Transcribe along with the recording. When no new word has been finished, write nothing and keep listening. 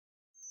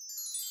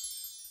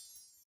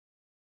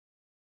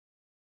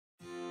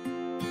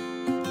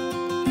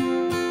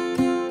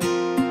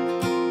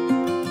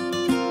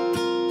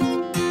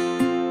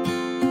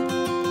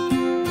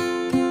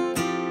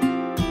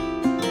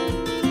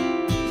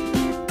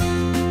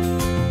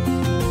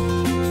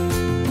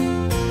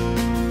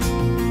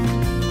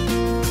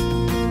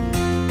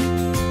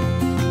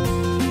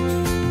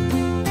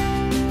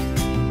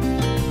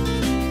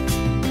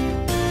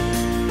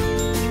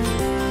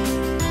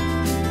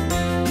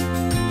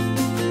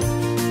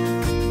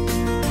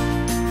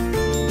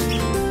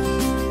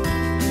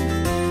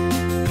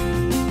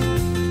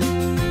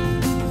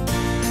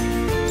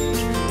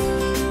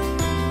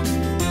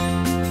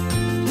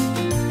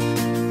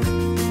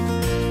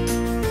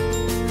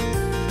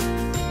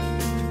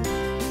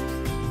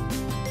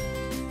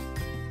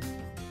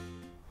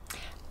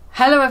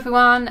Hello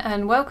everyone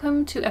and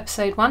welcome to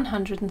episode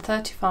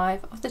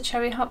 135 of the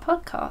Cherryheart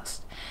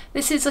podcast.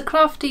 This is a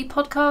crafty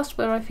podcast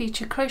where I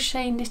feature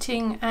crochet,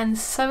 knitting and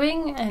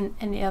sewing and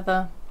any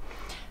other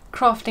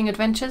crafting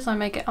adventures I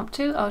may get up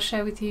to. I'll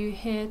share with you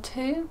here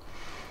too.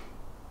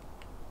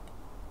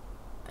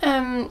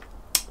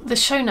 The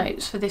show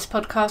notes for this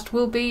podcast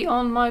will be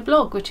on my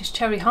blog, which is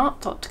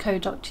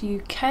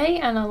cherryheart.co.uk,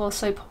 and I'll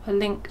also pop a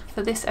link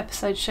for this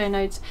episode's show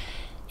notes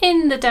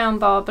in the down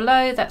bar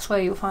below. That's where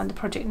you'll find the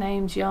project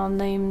names, yarn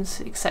names,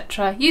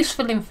 etc.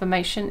 Useful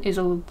information is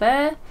all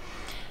there.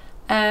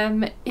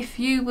 If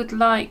you would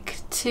like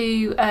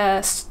to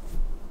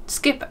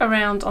skip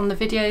around on the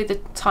video, the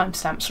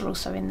timestamps are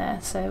also in there,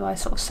 so I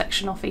sort of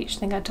section off each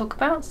thing I talk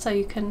about so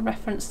you can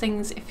reference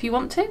things if you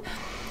want to.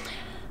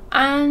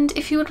 And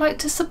if you would like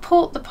to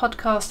support the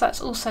podcast, that's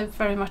also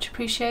very much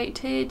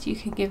appreciated. You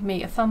can give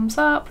me a thumbs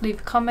up, leave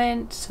a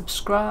comment,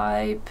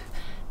 subscribe,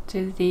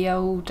 do the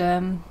old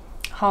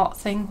heart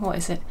thing, what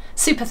is it?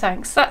 Super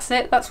thanks, that's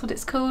it, that's what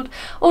it's called.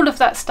 All of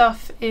that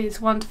stuff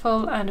is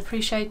wonderful and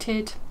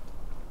appreciated.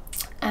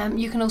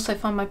 You can also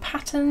find my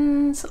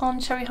patterns on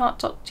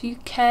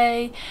cherryheart.uk,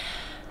 and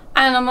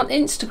I'm on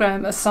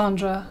Instagram as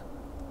Sandra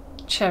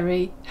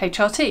Cherry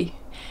HRT.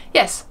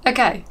 Yes,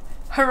 okay,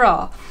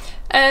 hurrah.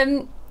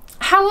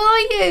 How are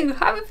you?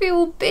 How have you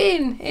all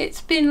been?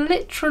 It's been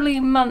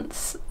literally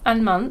months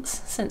and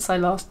months since I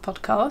last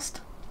podcast.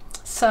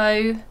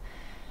 So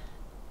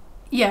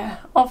yeah,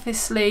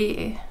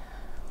 obviously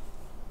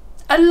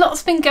a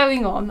lot's been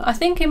going on. I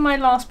think in my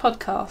last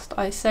podcast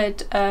I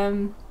said,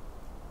 oh,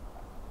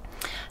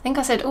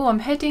 I'm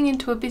heading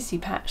into a busy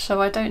patch,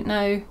 so I don't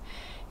know,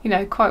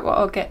 quite what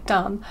I'll get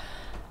done.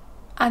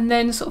 And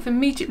then sort of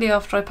immediately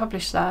after I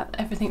published that,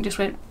 everything just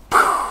went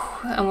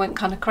and went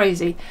kind of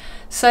crazy.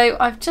 So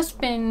I've just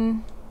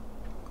been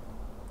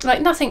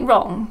like nothing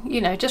wrong,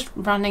 just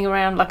running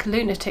around like a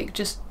lunatic,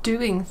 just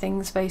doing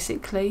things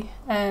basically.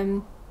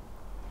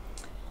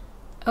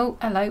 Oh,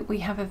 hello, we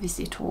have a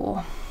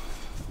visitor.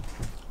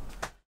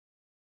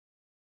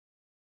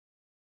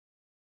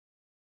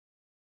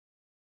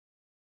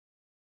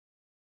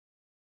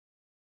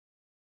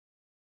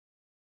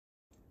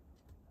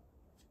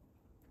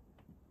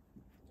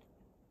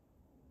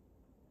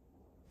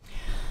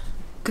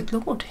 Good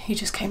Lord, he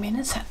just came in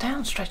and sat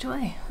down straight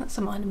away. That's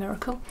a minor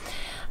miracle.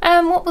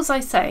 What was I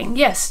saying?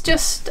 Yes,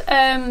 just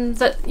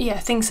that,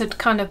 things had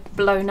kind of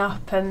blown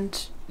up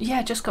and,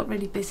 just got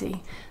really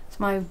busy. So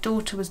my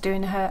daughter was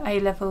doing her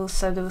A-levels,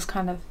 so there was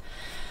kind of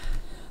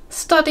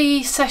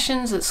study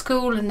sessions at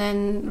school and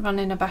then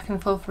running her back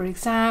and forth for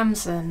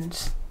exams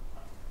and,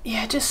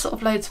 just sort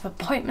of loads of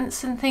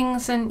appointments and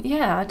things. And,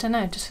 I don't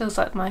know, it just feels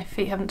like my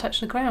feet haven't touched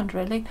the ground,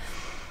 really.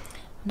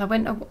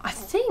 And I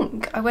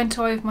think I went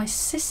away with my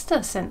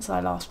sister since I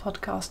last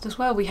podcast as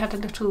well. We had a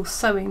little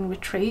sewing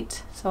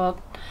retreat,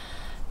 so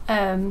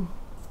I'll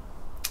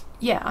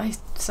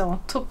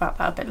talk about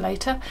that a bit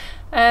later.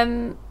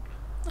 And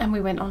we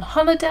went on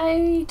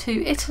holiday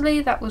to Italy.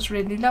 That was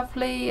really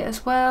lovely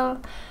as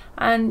well.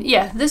 And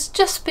there's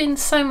just been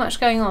so much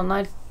going on.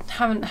 I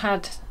haven't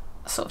had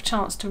a sort of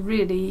chance to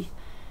really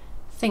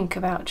think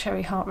about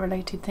Cherryheart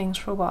related things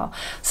for a while.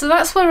 So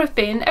that's where I've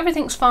been.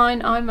 Everything's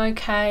fine, I'm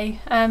okay,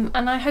 and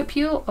I hope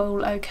you're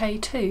all okay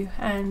too.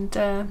 And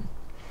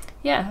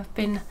I've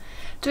been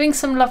doing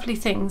some lovely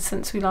things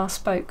since we last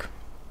spoke.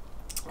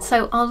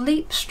 So I'll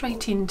leap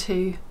straight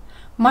into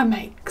my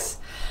makes.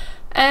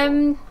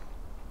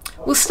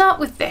 We'll start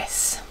with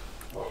this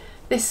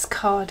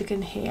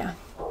cardigan here.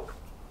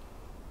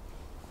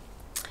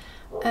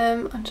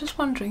 I'm just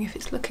wondering if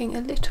it's looking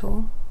a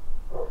little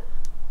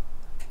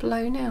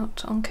blown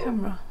out on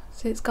camera.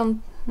 See, it's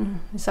gone,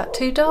 is that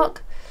too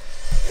dark?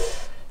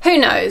 Who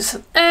knows?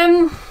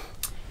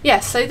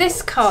 So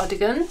this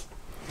cardigan,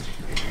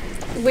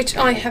 which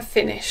I have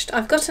finished,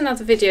 I've got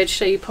another video to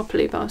show you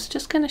properly, but I was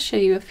just going to show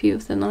you a few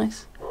of the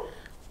nice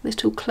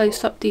little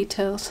close-up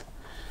details.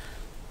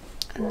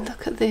 And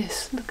look at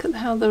this, look at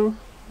how the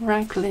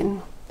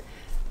raglan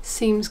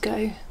seams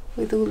go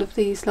with all of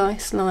these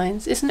nice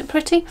lines. Isn't it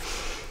pretty?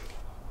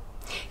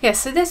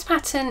 So this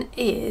pattern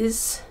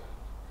is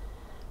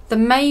the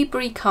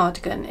Maybury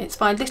Cardigan. It's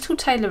by Little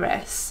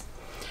Tailoress,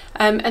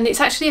 and it's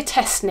actually a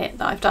test knit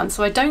that I've done,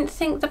 so I don't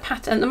think the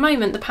pattern, at the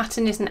moment the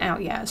pattern isn't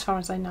out yet as far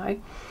as I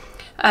know.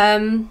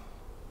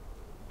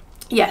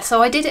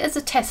 So I did it as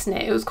a test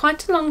knit. It was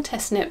quite a long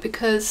test knit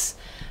because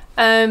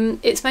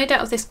it's made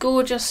out of this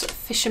gorgeous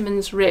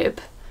fisherman's rib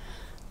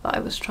that I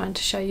was trying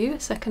to show you a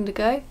second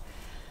ago.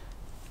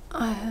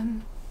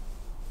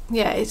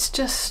 It's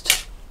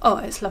just,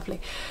 it's lovely.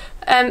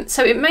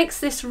 So it makes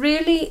this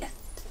really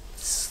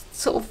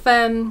sort of,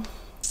 I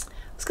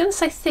was going to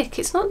say thick,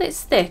 it's not that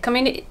it's thick, I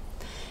mean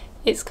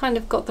it's kind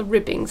of got the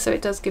ribbing, so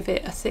it does give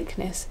it a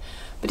thickness,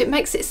 but it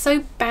makes it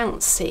so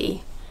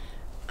bouncy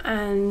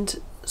and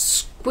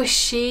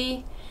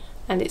squishy,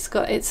 and it's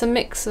a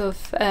mix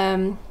of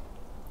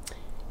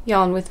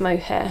yarn with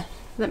mohair.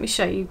 Let me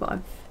show you what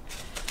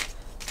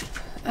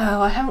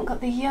I haven't got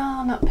the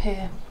yarn up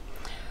here.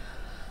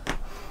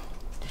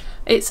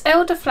 It's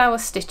elderflower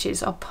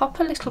stitches. I'll pop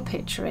a little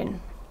picture in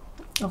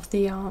of the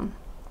yarn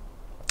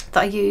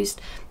that I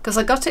used, because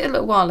I got it a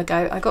little while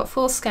ago. I got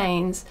 4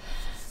 skeins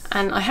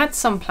and I had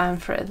some plan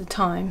for it at the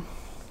time.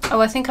 Oh,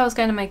 I think I was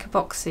going to make a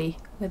boxy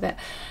with it.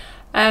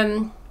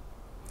 But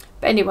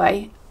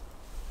anyway,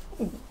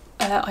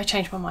 I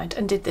changed my mind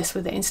and did this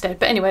with it instead.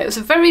 But anyway, it was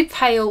a very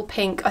pale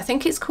pink. I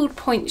think it's called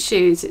Point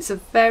Shoes. It's a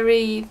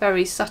very,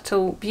 very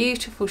subtle,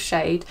 beautiful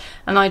shade.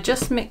 And I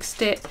just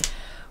mixed it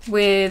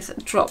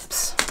with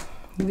drops.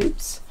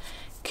 Oops.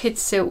 Kid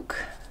Silk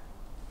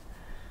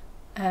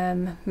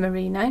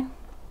Merino.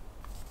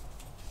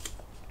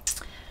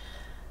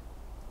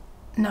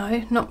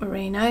 No, not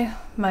merino.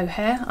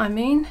 Mohair, I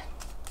mean.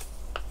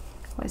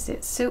 What is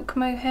it? Silk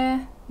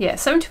mohair? Yeah,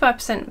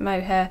 75%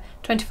 mohair,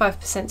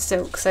 25%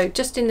 silk. So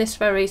just in this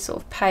very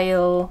sort of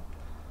pale,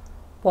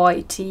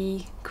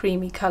 whitey,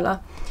 creamy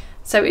colour.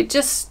 So it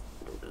just,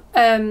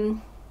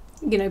 you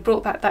know,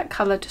 brought back that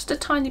colour just a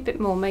tiny bit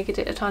more, making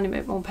it a tiny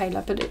bit more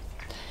paler. But it,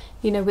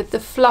 you know, with the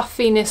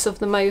fluffiness of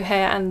the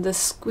mohair and the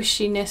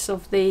squishiness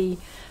of the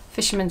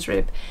fisherman's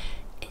rib,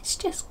 it's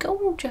just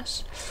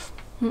gorgeous.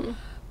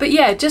 But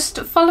yeah, just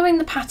following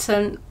the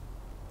pattern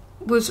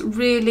was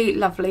really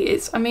lovely.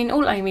 It's, I mean,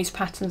 all Amy's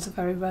patterns are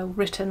very well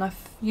written.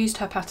 I've used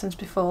her patterns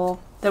before.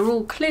 They're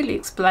all clearly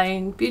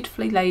explained,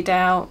 beautifully laid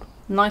out,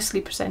 nicely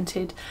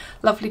presented,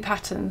 lovely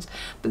patterns.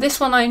 But this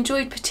one I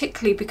enjoyed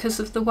particularly because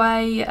of the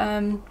way,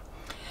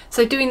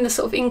 so doing the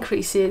sort of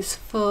increases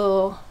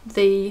for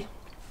the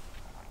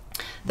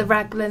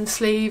raglan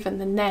sleeve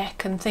and the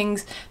neck and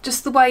things,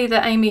 just the way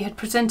that Amy had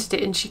presented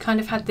it, and she kind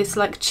of had this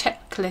like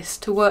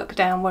checklist to work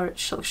down where it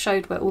sort of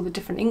showed where all the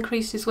different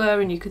increases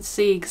were, and you could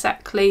see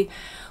exactly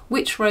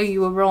which row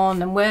you were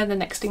on and where the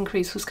next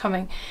increase was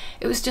coming.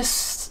 It was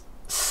just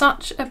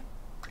such a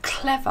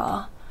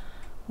clever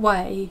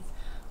way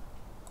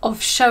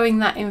of showing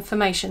that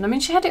information. I mean,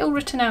 she had it all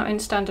written out in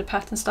standard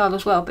pattern style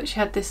as well, but she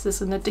had this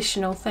as an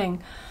additional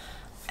thing.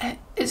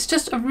 It's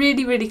just a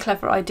really, really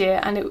clever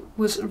idea, and it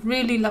was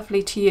really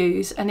lovely to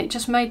use, and it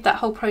just made that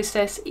whole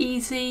process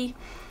easy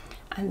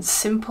and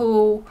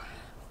simple,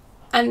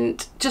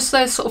 and just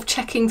those sort of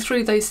checking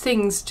through those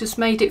things just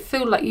made it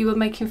feel like you were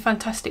making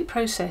fantastic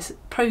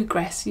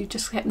progress. You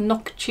just kept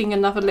notching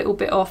another little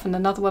bit off and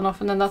another one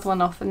off and another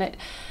one off, and it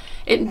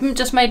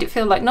just made it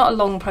feel like not a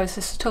long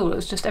process at all. It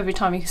was just every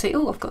time you could see,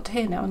 oh, I've got to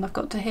here now and I've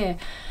got to here.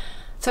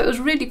 So it was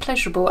really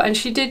pleasurable. And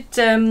she did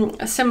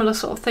a similar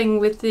sort of thing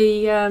with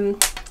the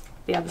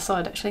other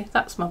side, actually.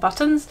 That's my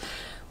buttons,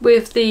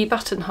 with the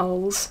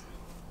buttonholes,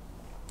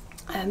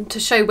 to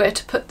show where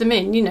to put them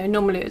in. You know,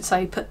 normally it would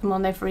say put them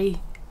on every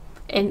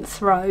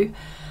nth row,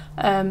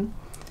 and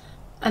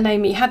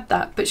Amy had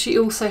that, but she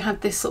also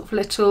had this sort of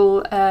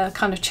little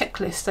kind of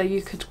checklist so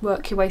you could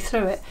work your way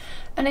through it,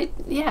 and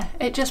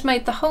it just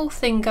made the whole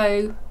thing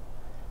go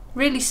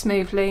really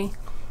smoothly,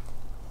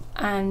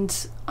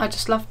 and I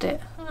just loved it.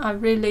 I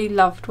really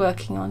loved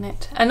working on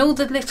it, and all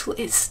the little,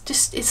 it's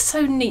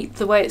so neat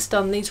the way it's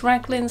done. These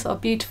raglans are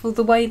beautiful,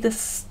 the way the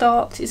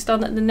start is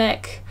done at the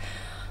neck.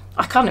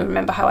 I can't even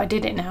remember how I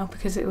did it now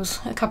because it was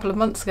a couple of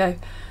months ago,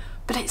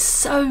 but it's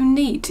so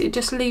neat. It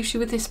just leaves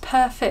you with this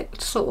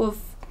perfect sort of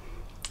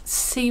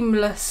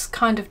seamless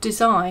kind of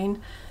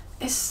design.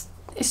 It's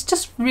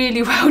just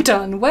really well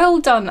done. Well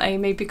done,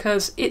 Amy,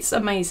 because it's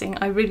amazing.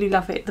 I really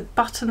love it. The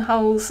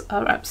buttonholes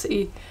are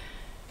absolutely,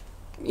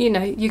 you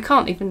know, you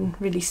can't even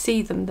really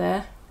see them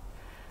there.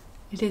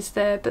 It is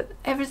there, but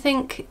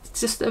everything, it's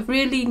just a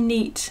really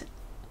neat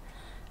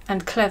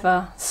and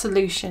clever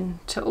solution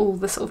to all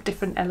the sort of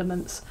different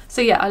elements.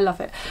 So yeah, I love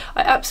it.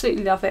 I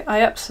absolutely love it. I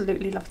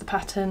absolutely love the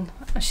pattern.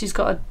 She's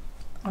got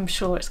I'm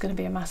sure it's going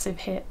to be a massive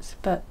hit,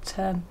 but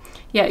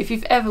yeah, if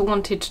you've ever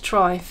wanted to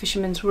try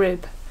fisherman's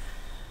rib,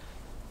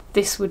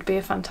 this would be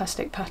a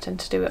fantastic pattern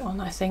to do it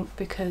on, I think,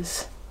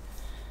 because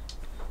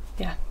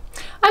yeah,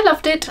 I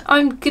loved it.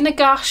 I'm gonna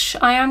gush.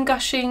 I am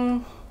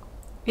gushing.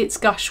 It's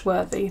gush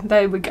worthy.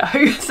 There we go.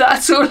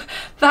 That's all.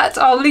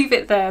 I'll leave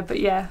it there. But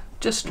yeah,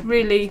 just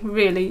really,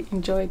 really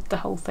enjoyed the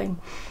whole thing.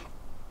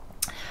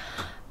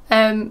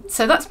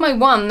 So that's my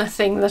one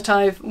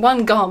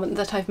garment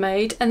that I've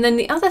made, and then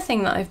the other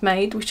thing that I've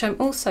made, which I'm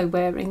also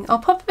wearing, I'll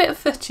pop a bit of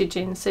footage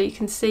in so you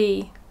can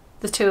see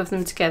the two of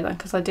them together,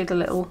 because I did a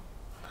little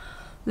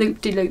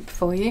loop-de-loop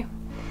for you.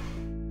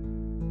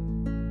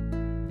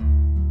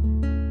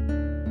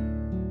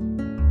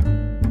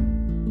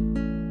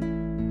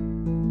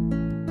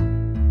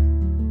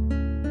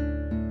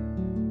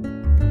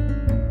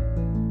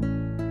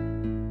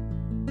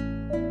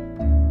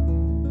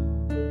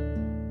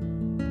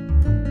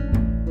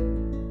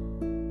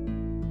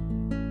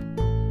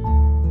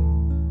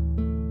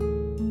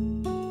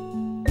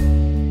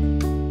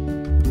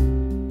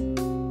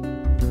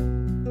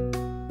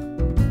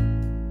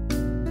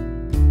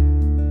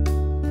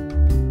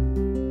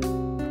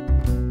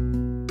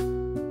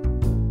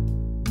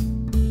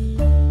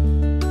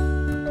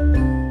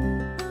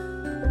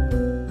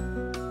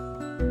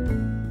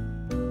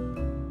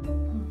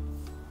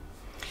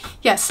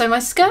 Yes, so my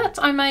skirt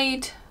I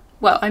made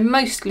well, I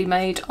mostly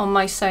made on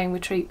my sewing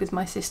retreat with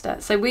my sister.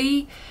 So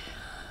we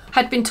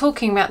had been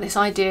talking about this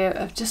idea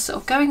of just sort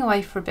of going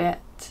away for a bit.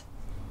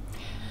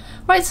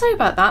 Right, sorry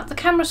about that. The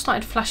camera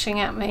started flashing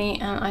at me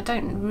and I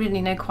don't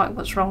really know quite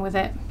what's wrong with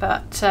it,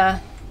 but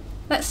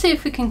let's see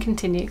if we can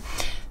continue.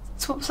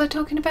 So what was I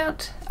talking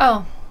about?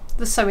 Oh,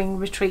 the sewing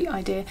retreat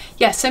idea.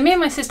 Yeah, so me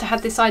and my sister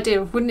had this idea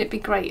of, wouldn't it be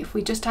great if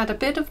we just had a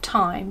bit of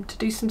time to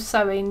do some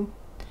sewing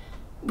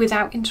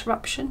without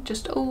interruption?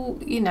 Just all,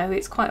 you know,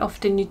 it's quite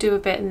often you do a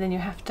bit and then you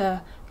have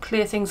to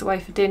clear things away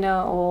for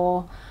dinner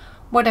or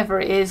whatever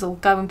it is, or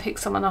go and pick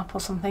someone up or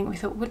something. We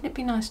thought, wouldn't it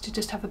be nice to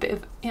just have a bit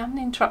of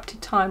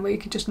uninterrupted time where you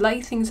could just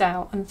lay things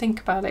out and think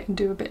about it and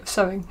do a bit of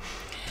sewing.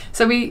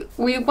 So we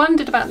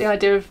wondered about the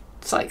idea of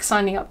like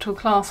signing up to a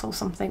class or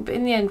something, but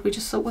in the end we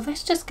just thought, well,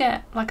 let's just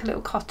get like a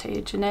little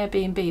cottage, an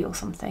Airbnb or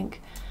something,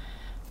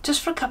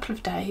 just for a couple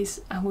of days,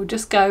 and we'll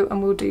just go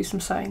and we'll do some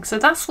sewing. So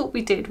that's what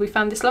we did. We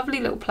found this lovely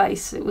little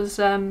place. It was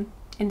in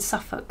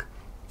Suffolk.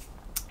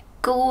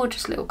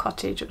 Gorgeous little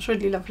cottage. It was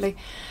really lovely.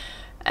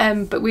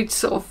 But we'd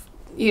sort of,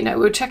 you know,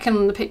 we were checking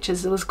on the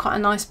pictures. There was quite a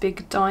nice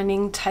big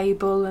dining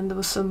table and there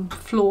was some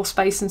floor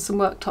space and some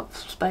worktop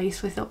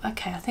space. We thought,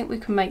 okay, I think we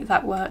can make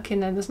that work. You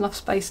know, there's enough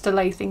space to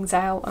lay things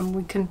out and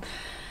we can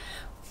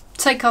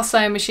take our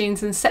sewing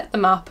machines and set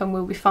them up and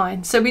we'll be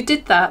fine. So we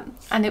did that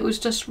and it was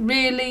just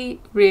really,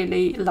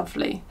 really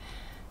lovely.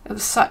 It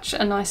was such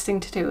a nice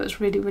thing to do. It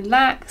was really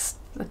relaxed.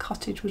 The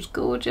cottage was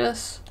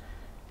gorgeous.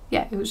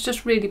 Yeah, it was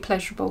just really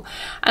pleasurable.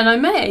 And I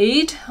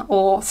made,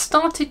 or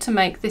started to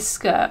make, this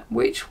skirt,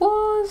 which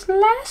was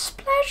less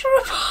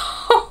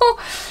pleasurable.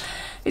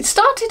 It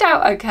started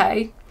out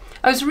okay.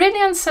 I was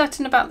really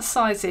uncertain about the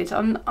sizes.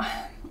 I'm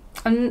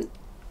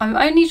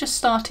only just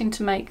starting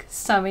to make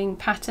sewing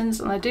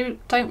patterns, and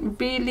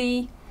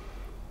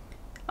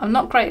I'm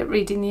not great at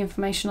reading the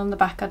information on the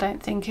back. I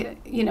don't think it,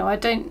 you know,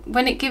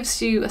 when it gives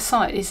you a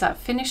size, is that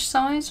finished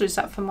size or is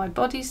that for my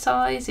body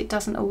size? It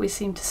doesn't always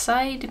seem to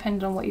say,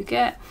 depending on what you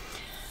get.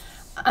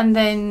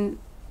 And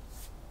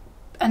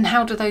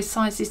how do those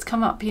sizes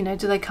come up? You know,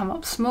 do they come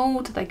up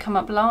small? Do they come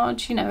up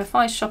large? You know, if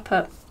I shop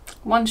at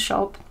one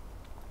shop,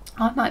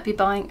 I might be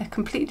buying a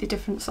completely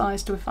different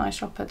size to if I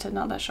shop at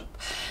another shop,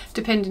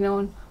 depending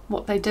on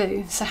what they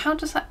do. So how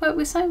does that work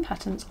with sewing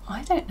patterns?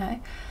 I don't know.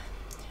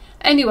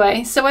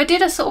 Anyway, so I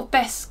did a sort of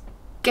best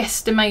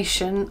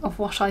guesstimation of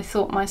what I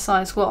thought my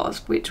size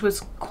was, which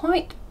was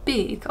quite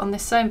big on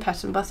this sewing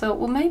pattern, but I thought,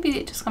 well, maybe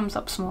it just comes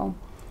up small.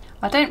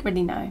 I don't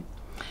really know.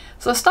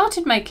 So I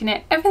started making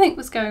it, everything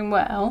was going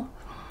well,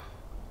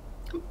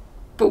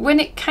 but when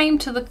it came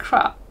to the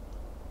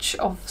crutch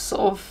of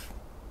sort of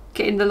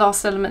getting the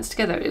last elements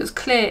together, it was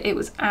clear it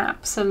was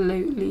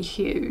absolutely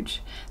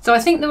huge. So I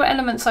think there were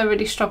elements I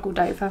really struggled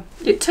over.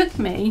 It took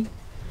me,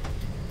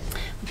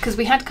 because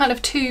we had kind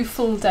of 2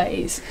 full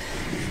days,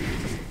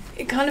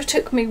 it kind of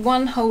took me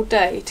 1 whole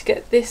day to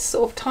get this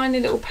sort of tiny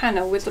little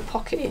panel with the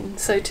pocket in.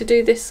 So to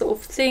do this sort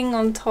of thing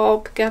on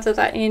top, gather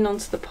that in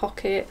onto the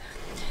pocket,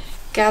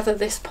 gather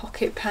this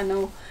pocket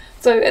panel.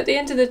 So at the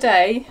end of the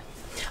day,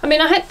 I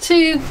mean, I had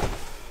to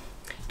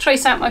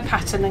trace out my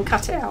pattern and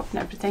cut it out and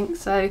everything.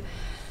 So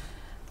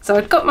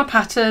I'd got my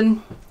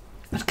pattern,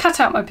 I'd cut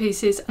out my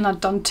pieces, and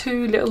I'd done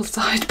 2 little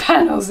side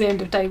panels at the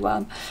end of day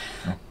 1.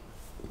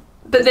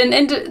 But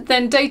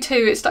then day 2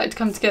 it started to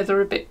come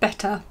together a bit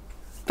better.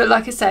 But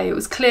like I say, it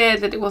was clear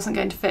that it wasn't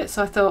going to fit.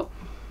 So I thought,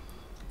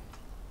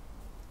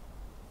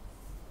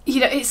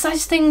 you know, it's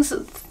those things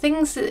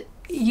that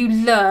you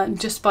learn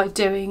just by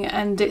doing,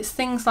 and it's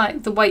things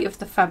like the weight of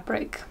the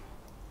fabric.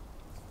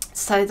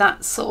 So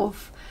that's sort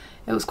of,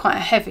 it was quite a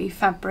heavy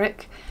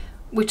fabric,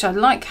 which I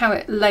like how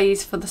it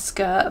lays for the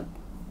skirt,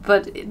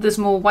 but there's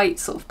more weight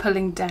sort of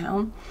pulling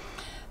down.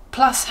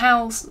 Plus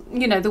how,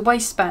 you know, the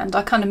waistband,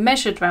 I kind of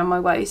measured around my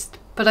waist,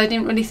 but I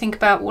didn't really think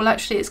about, well,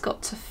 actually it's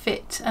got to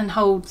fit and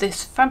hold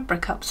this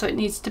fabric up, so it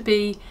needs to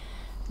be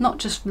not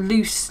just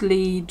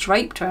loosely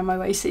draped around my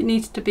waist, it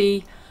needs to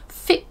be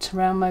fit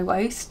around my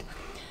waist.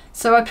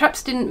 So I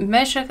perhaps didn't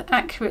measure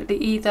accurately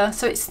either.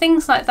 So it's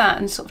things like that,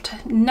 and sort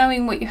of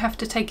knowing what you have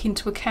to take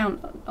into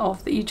account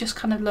of, that you just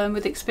kind of learn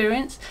with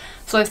experience.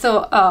 So I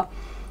thought,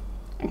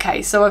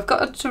 okay, so I've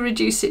got to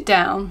reduce it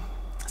down.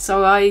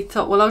 So I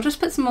thought, well, I'll just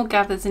put some more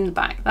gathers in the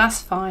back,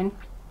 that's fine.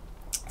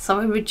 So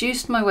I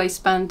reduced my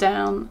waistband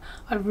down,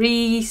 I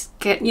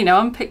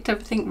unpicked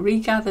everything,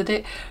 regathered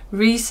it,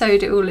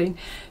 re-sewed it all in,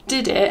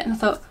 did it, and I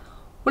thought,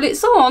 well,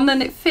 it's on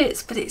and it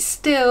fits, but it's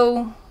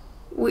still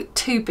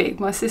too big.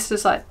 My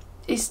sister's like,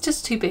 it's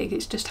just too big,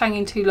 it's just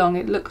hanging too long,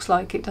 it looks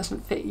like it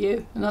doesn't fit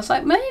you. And I was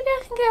like, maybe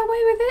I can get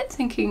away with it,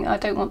 thinking I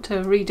don't want to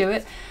redo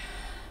it.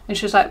 And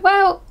she was like,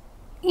 well,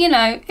 you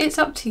know, it's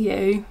up to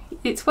you,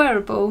 it's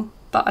wearable,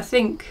 but I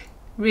think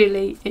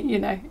really, it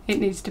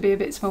needs to be a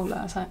bit smaller.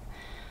 I was like,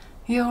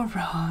 you're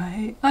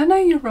right, I know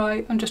you're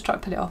right, I'm just trying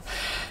to put it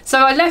off. So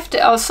I left it,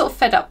 I was sort of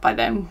fed up by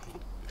then.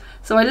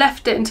 So I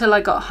left it until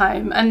I got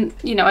home, and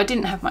you know, I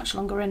didn't have much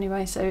longer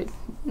anyway, so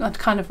I'd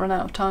kind of run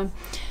out of time.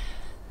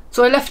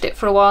 So I left it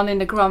for a while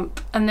in a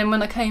grump, and then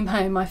when I came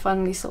home I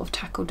finally sort of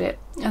tackled it.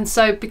 And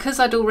so because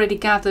I'd already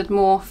gathered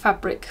more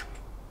fabric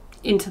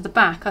into the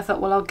back. I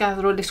thought, well, I'll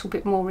gather a little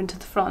bit more into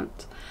the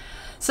front.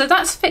 So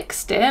that's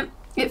fixed it.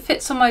 It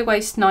fits on my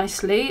waist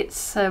nicely.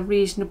 It's a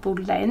reasonable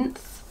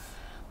length,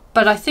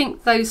 but I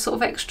think those sort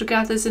of extra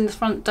gathers in the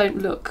front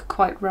don't look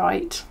quite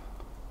right.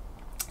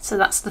 So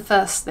that's the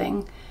first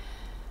thing.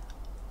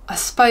 I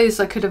suppose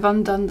I could have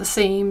undone the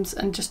seams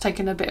and just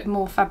taken a bit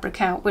more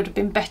fabric out, would have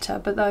been better,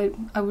 but though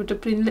I would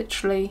have been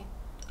literally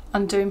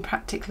undoing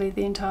practically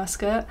the entire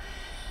skirt,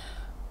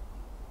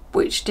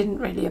 which didn't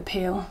really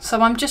appeal.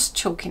 So I'm just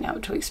chalking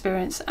out to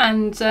experience.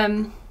 And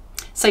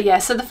so yeah,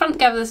 so the front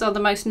gathers are the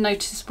most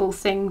noticeable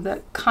thing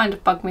that kind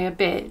of bug me a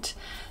bit.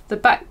 The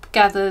back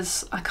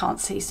gathers I can't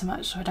see so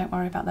much, so I don't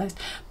worry about those.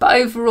 But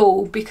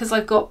overall, because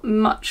I've got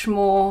much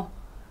more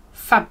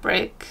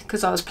fabric,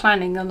 because I was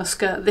planning on a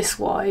skirt this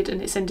wide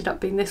and it's ended up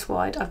being this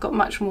wide, I've got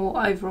much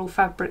more overall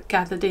fabric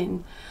gathered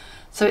in.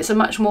 So it's a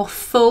much more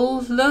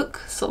full look,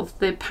 sort of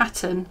the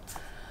pattern.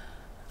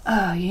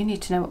 Oh, you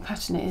need to know what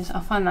pattern it is.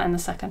 I'll find that in a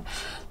second.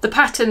 The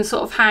pattern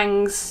sort of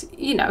hangs,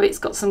 you know, it's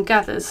got some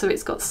gathers, so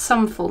it's got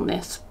some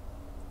fullness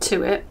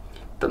to it,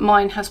 but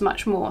mine has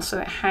much more, so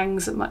it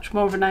hangs at much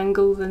more of an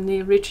angle than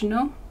the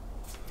original.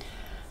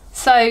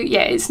 So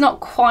yeah, it's not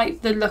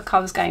quite the look I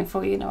was going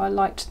for, you know, I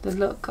liked the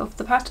look of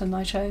the pattern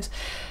I chose.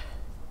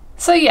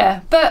 So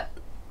yeah, but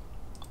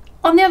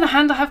on the other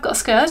hand, I have got a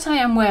skirt, I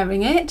am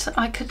wearing it,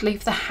 I could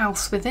leave the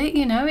house with it,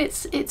 you know,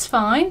 it's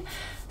fine.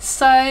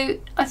 So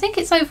I think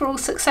it's overall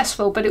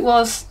successful, but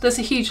there's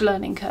a huge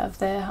learning curve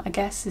there, I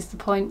guess, is the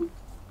point.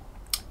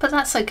 But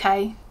that's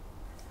okay.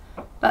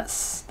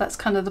 That's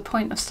kind of the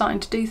point of starting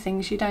to do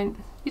things. You don't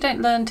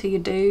learn till you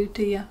do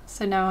you?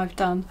 So now I've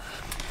done.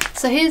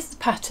 So here's the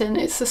pattern.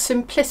 It's a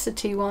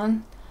simplicity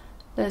one.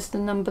 There's the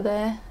number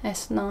there,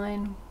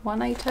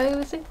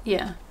 S9180, is it?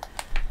 Yeah.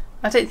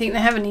 I don't think they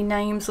have any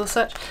names or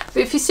such. But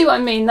if you see what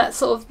I mean, that's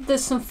sort of,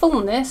 there's some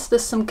fullness,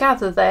 there's some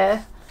gather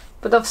there,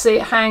 but obviously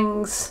it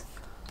hangs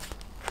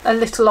a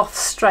little off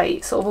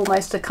straight, sort of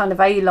almost a kind of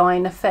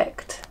A-line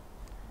effect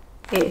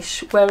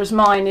ish, whereas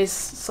mine is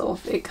sort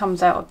of, it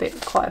comes out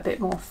quite a bit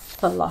more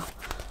fuller.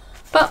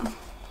 But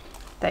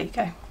there you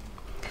go.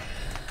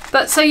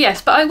 But so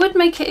yes, but I would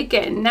make it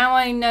again. Now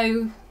I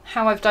know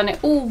how I've done it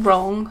all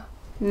wrong,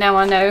 now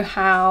I know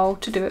how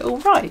to do it all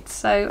right,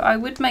 so I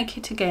would make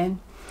it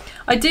again.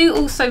 I do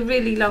also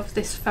really love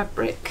this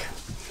fabric.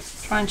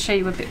 Try and show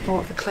you a bit more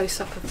of a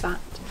close-up of that.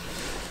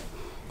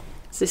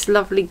 It's this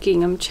lovely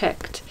gingham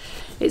checked.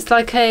 It's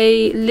like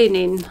a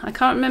linen. I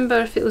can't remember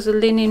if it was a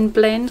linen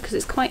blend because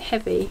it's quite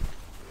heavy,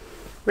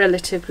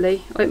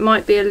 relatively. Or it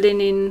might be a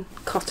linen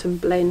cotton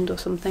blend or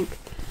something.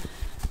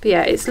 But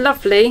yeah, it's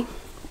lovely,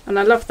 and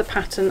I love the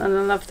pattern and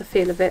I love the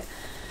feel of it.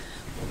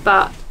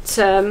 But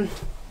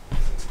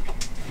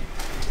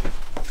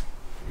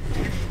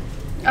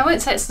I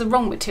won't say it's the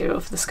wrong material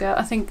for the skirt.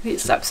 I think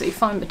it's absolutely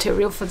fine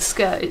material for the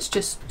skirt. It's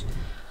just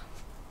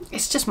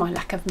my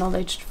lack of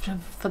knowledge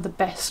for the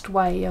best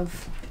way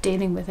of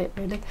dealing with it,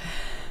 really.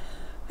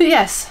 But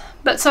yes,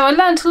 but so I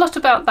learned a lot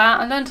about that.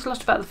 I learned a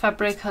lot about the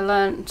fabric. I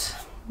learned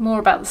more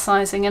about the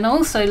sizing, and I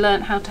also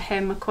learned how to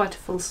hem quite a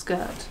full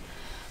skirt,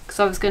 because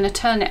I was going to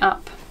turn it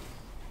up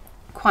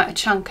quite a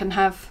chunk and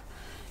have,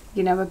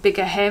 you know, a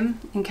bigger hem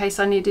in case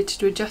I needed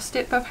to adjust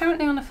it. But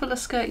apparently on a fuller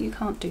skirt you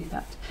can't do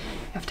that.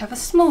 You have to have a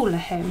smaller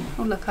hem.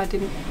 Oh look, I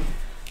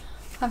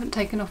haven't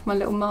taken off my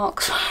little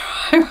marks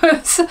where I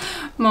was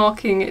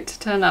marking it to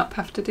turn up.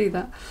 Have to do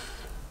that.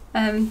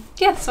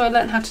 Yeah, so I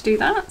learned how to do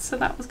that, so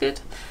that was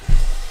good.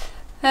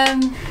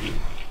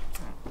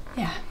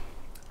 Yeah.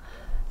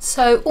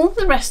 So all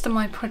the rest of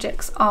my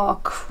projects are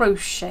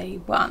crochet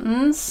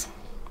ones.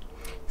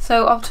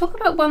 So I'll talk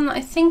about one that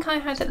I think I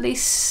had at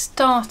least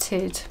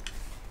started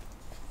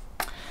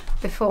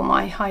before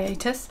my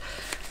hiatus,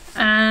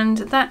 and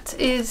that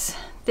is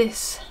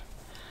this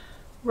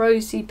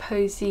Rosie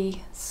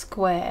Posie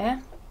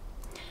square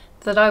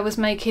that I was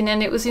making,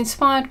 and it was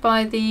inspired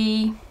by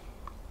the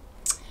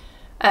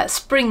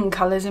spring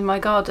colours in my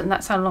garden.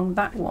 That's how long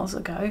that was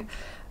ago.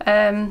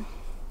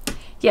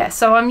 Yeah,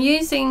 so I'm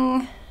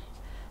using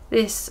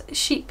this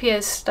sheep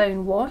pears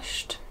stone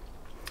washed,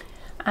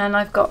 and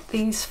I've got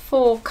these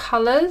 4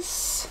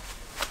 colours.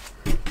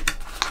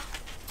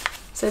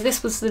 So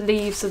this was the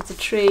leaves of the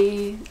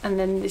tree, and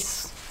then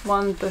this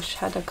one bush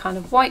had a kind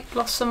of white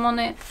blossom on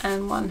it,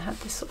 and one had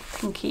this sort of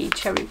pinky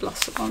cherry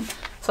blossom on.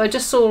 So I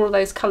just saw all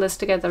those colours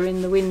together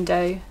in the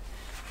window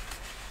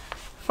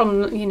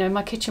from, you know,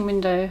 my kitchen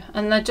window,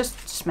 and they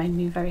just made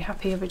me very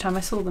happy every time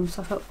I saw them.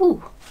 So I thought,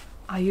 ooh,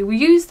 I will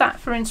use that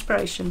for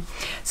inspiration.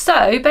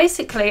 So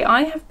basically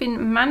I have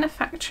been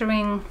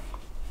manufacturing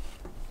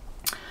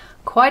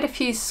quite a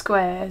few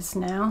squares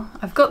now.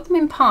 I've got them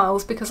in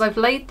piles because I've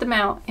laid them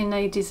out in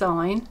a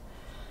design,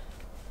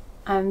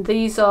 and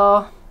these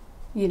are,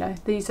 you know,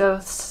 these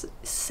are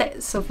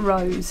sets of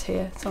rows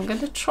here, so I'm going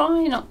to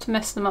try not to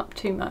mess them up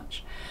too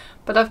much,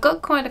 but I've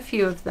got quite a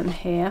few of them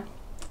here,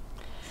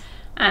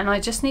 and I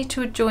just need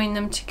to join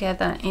them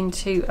together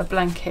into a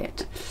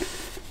blanket.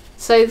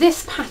 So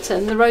this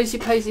pattern, the Rosie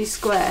Posie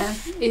square,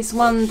 is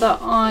one that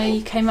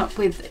I came up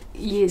with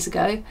years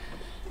ago,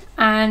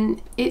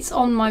 and it's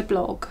on my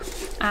blog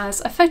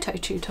as a photo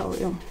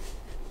tutorial.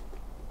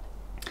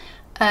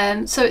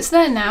 So it's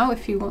there now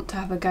if you want to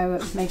have a go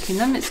at making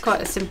them. It's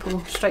quite a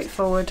simple,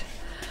 straightforward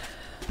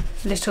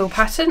little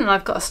pattern, and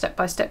I've got a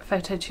step-by-step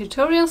photo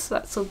tutorial, so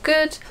that's all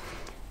good.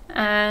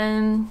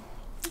 And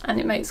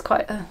it makes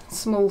quite a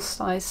small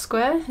size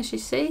square, as you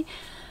see.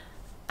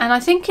 And I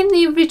think in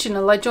the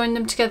original I joined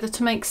them together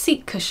to make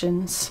seat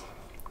cushions,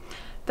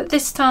 but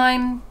this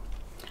time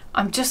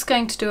I'm just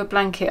going to do a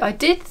blanket. I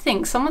did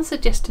think someone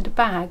suggested a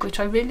bag, which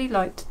I really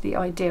liked the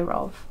idea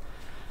of,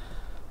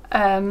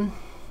 but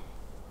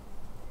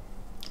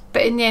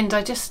in the end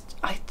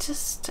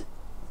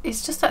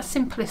it's just that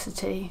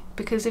simplicity,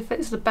 because if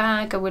it's the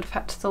bag I would have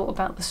had to thought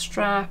about the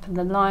strap and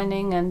the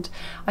lining, and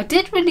I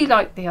did really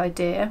like the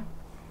idea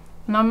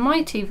and I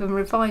might even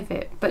revive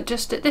it, but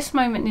just at this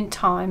moment in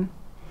time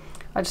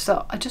I just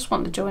thought I just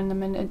want to join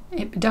them and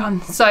it be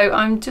done. So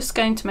I'm just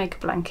going to make a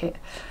blanket,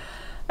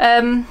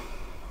 and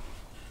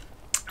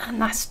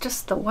that's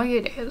just the way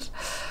it is.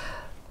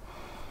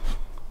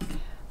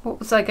 What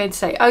was I going to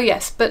say? Oh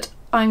yes, but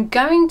I'm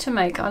going to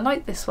make, I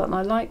like this one,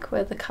 I like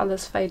where the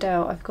colours fade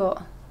out. I've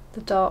got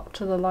the dark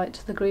to the light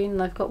to the green,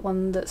 and I've got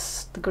one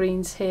that's the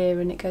greens here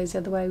and it goes the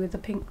other way with the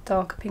pink,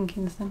 darker pink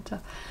in the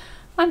centre.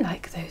 I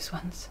like those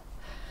ones.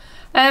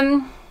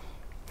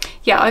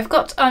 Yeah,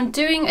 I'm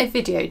doing a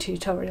video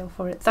tutorial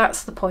for it,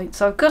 that's the point.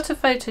 So I've got a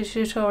photo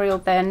tutorial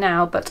there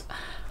now, but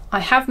I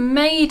have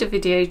made a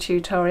video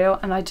tutorial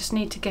and I just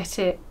need to get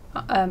it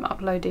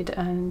uploaded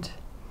and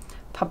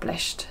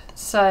published.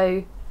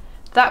 So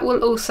that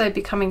will also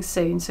be coming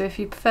soon. So if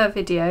you prefer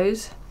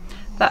videos,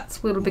 that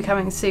will be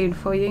coming soon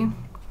for you.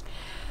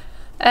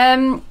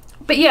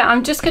 But yeah,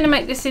 I'm just going to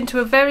make this into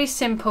a very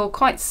simple,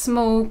 quite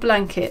small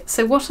blanket.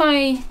 So what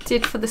I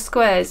did for the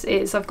squares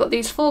is I've got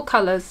these 4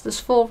 colours,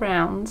 there's 4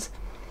 rounds,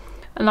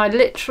 and I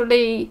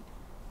literally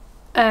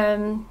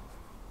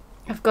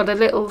I've got a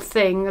little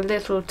thing, a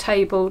little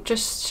table,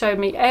 just show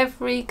me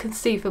every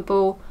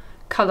conceivable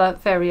colour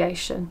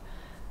variation.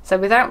 So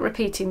without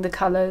repeating the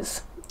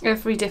colours,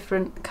 every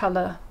different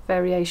colour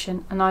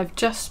variation, and I've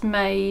just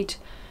made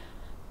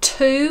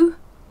 2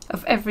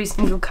 of every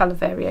single colour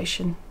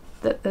variation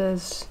that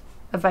there's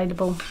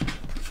available.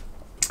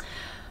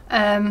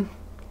 And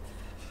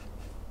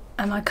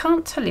I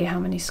can't tell you how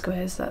many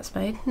squares that's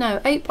made. No,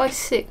 8 by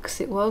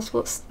 6 it was.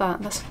 What's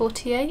that? That's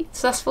 48.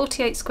 So that's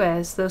 48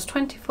 squares. There's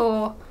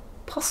 24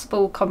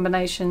 possible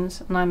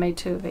combinations and I made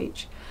 2 of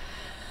each.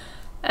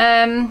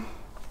 And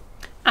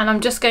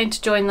I'm just going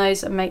to join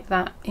those and make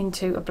that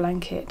into a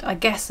blanket. I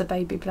guess a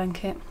baby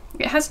blanket.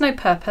 It has no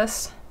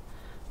purpose.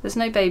 There's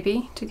no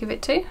baby to give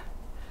it to.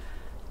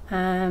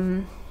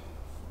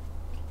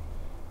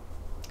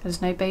 There's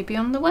no baby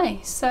on the way,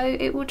 so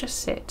it will just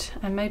sit,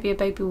 and maybe a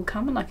baby will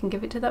come and I can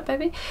give it to that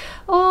baby,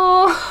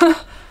 or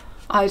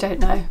I don't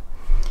know.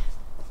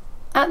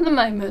 At the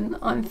moment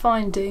I'm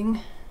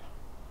finding,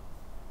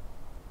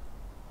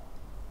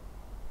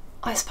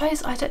 I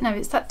suppose, I don't know,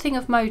 it's that thing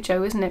of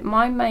mojo, isn't it?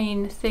 My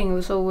main thing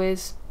was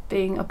always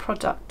being a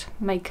product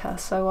maker,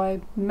 so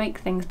I make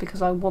things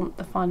because I want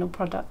the final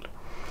product.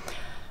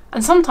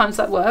 And sometimes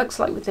that works,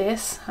 like with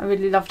this. I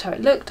really loved how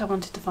it looked, I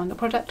wanted to find a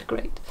product,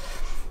 great.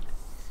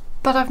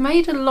 But I've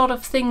made a lot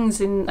of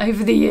things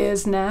over the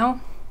years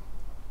now,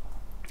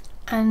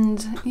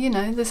 and you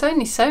know, there's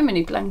only so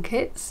many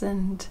blankets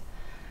and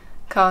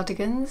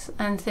cardigans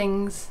and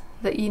things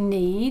that you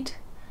need,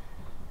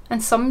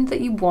 and some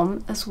that you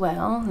want as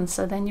well, and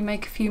so then you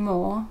make a few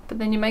more, but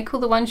then you make all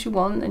the ones you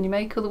want and you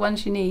make all the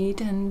ones you need,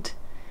 and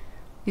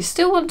you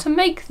still want to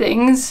make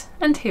things,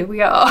 and here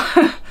we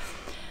are.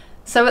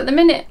 So at the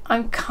minute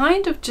I'm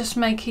kind of just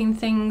making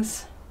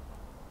things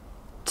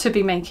to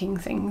be making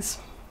things,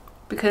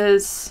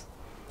 because,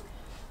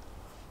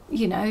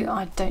 you know,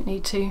 I don't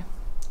need to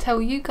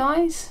tell you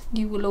guys,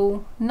 you will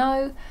all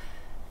know.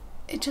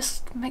 It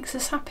just makes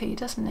us happy,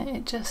 doesn't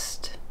it?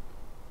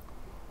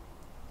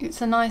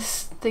 It's a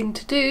nice thing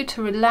to do,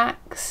 to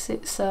relax.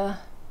 It's a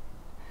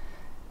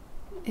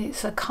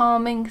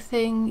calming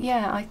thing.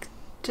 Yeah, I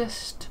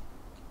just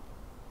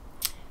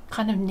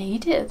kind of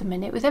need it at the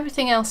minute with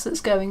everything else that's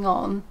going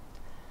on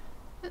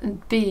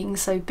and being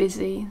so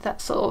busy. That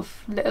sort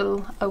of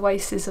little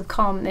oasis of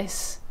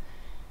calmness,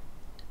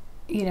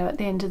 you know, at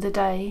the end of the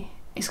day,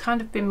 it's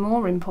kind of been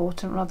more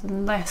important rather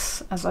than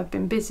less as I've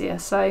been busier.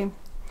 So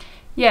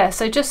yeah,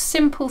 so just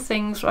simple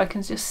things where I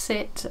can just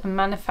sit and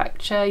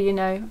manufacture, you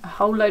know, a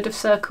whole load of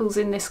circles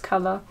in this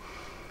colour,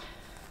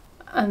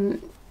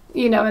 and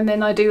you know, and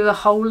then I do a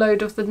whole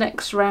load of the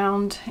next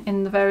round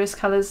in the various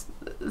colours.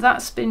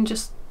 That's been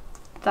just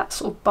that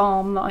sort of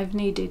balm that I've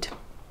needed.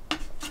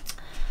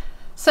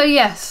 So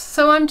yes,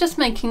 so I'm just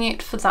making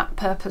it for that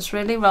purpose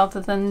really, rather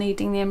than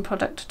needing the end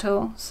product at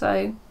all.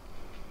 So,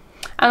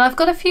 and I've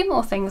got a few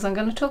more things I'm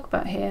going to talk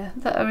about here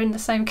that are in the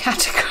same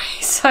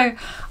category, so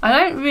I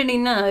don't really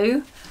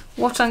know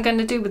what I'm going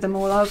to do with them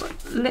all. I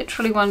was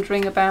literally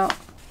wondering about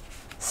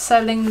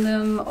selling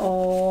them,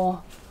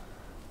 or,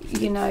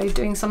 you know,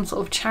 doing some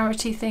sort of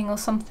charity thing or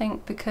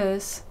something,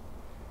 because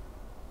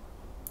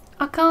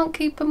I can't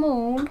keep them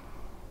all.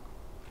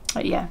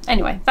 But yeah,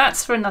 anyway,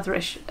 that's for another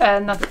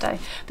day.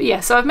 But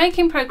yeah, so I'm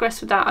making progress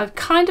with that. I've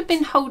kind of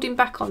been holding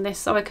back on this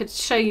so I could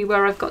show you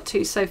where I've got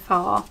to so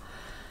far.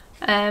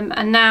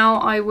 And now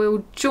I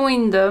will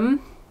join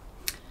them.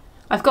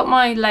 I've got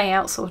my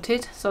layout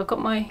sorted, so I've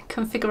got my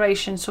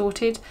configuration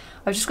sorted.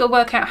 I've just got to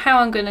work out how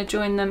I'm going to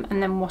join them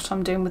and then what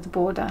I'm doing with the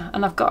border.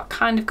 And I've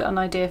kind of got an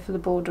idea for the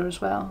border as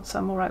well, so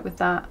I'm all right with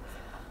that.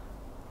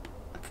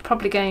 It's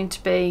probably going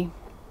to be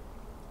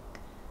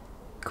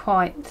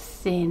quite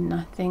thin,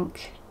 I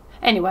think.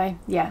 Anyway,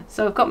 yeah,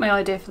 so I've got my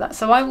idea for that.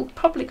 So I will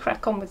probably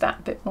crack on with that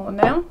a bit more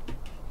now.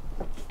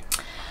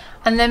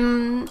 And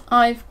then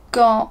I've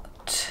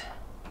got,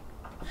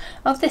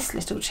 oh, this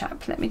little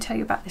chap. Let me tell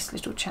you about this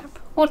little chap.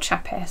 Or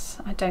chapess,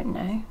 I don't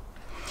know.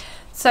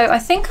 So I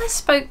think I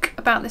spoke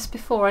about this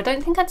before. I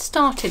don't think I'd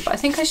started, but I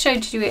think I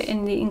showed you it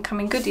in the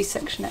incoming goodies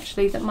section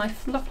actually, that my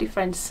lovely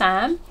friend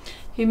Sam,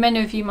 who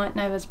many of you might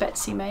know as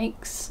Betsy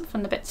Makes,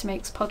 from the Betsy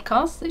Makes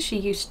podcast that she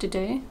used to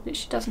do, that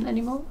she doesn't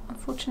anymore,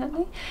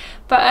 unfortunately.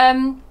 But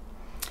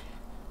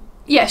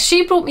yeah,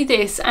 she brought me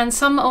this and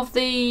some of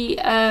the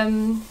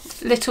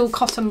little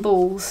cotton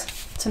balls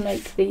to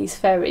make these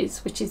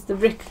fairies, which is the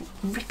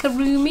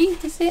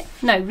Rikorumi, is it?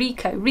 No,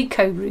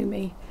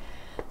 Rikorumi.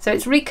 So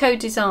it's Rico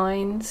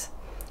Designs,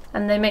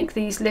 and they make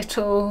these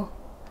little,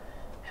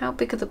 how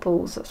big are the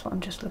balls? That's what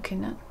I'm just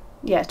looking at.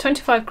 Yeah,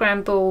 25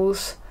 gram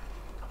balls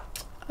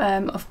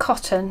of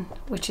cotton,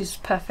 which is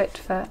perfect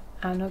for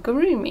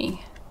amigurumi.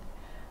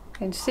 I'm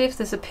going to see if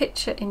there's a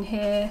picture in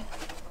here.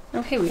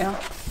 Oh, here we are.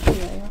 Here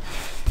we are.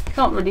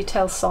 Can't really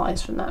tell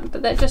size from that,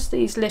 but they're just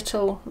these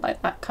little,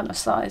 like that kind of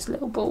size,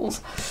 little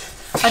balls.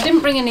 I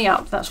didn't bring any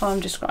up, that's why I'm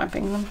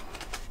describing them.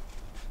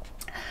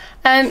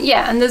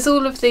 Yeah, and there's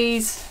all of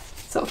these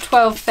sort of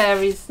 12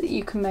 fairies that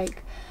you can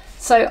make.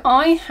 So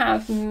I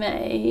have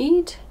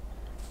made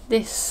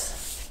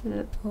this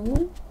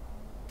little,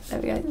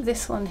 there we go,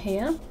 this one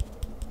here,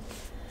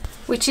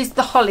 which is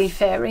the Holly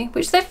Fairy,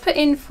 which they've put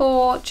in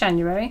for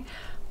January,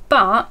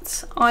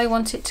 but I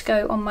want it to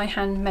go on my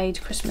handmade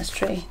Christmas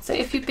tree. So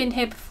if you've been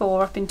here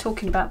before, I've been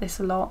talking about this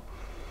a lot.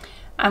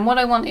 And what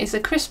I want is a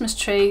Christmas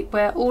tree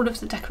where all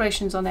of the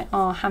decorations on it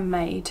are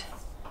handmade.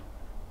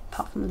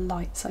 Apart from the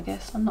lights, I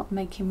guess. I'm not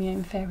making my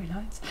own fairy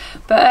lights.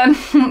 But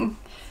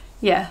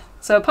yeah,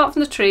 so apart from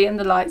the tree and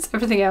the lights,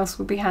 everything else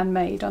will be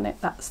handmade on it.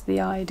 That's the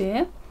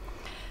idea.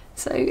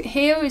 So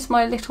here is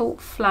my little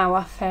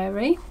flower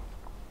fairy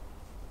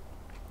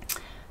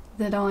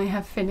that I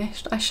have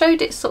finished. I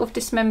showed it sort of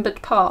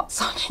dismembered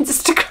parts on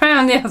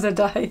Instagram the other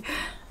day.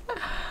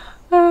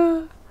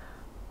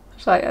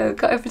 It's like I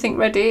got everything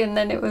ready and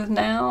then it was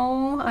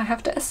now I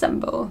have to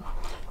assemble.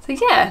 So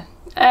yeah,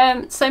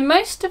 so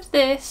most of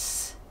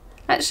this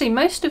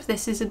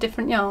is a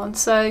different yarn.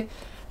 So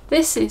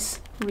this is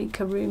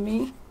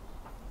Rikorumi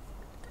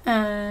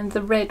and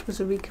the red was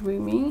a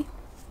Rikorumi.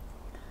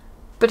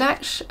 But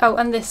actually, oh,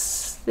 and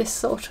this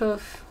sort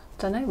of,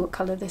 don't know what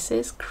colour this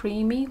is,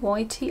 creamy,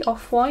 whitey,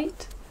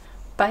 off-white,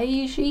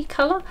 beigey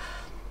colour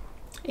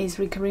is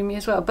Rikorumi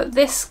as well. But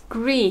this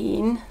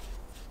green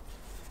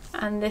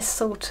and this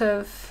sort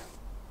of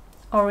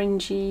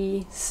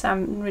orangey,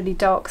 really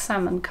dark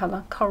salmon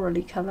colour,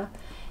 corally colour,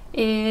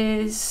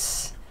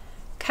 is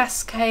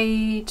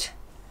Cascade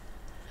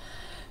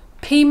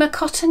Pima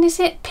cotton, is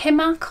it?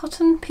 Pima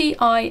cotton?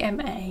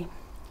 P-I-M-A.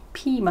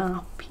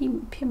 Pima.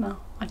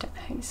 I don't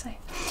know how you say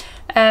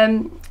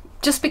it.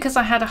 Just because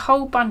I had a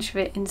whole bunch of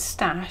it in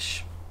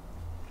stash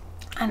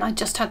and I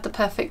just had the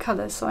perfect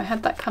colours, so I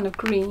had that kind of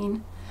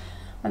green,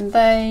 and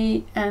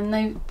they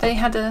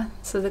had a,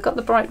 so they got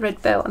the bright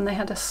red belt and they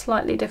had a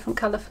slightly different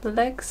colour for the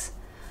legs.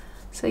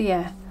 So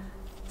yeah,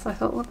 so I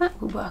thought, well, that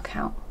will work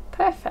out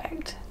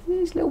perfect.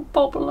 His little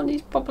bobble on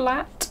his bobble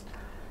hat.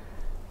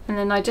 And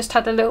then I just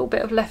had a little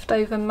bit of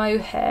leftover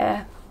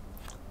mohair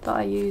that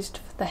I used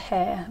for the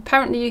hair.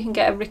 Apparently you can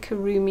get a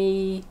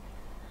Rikorumi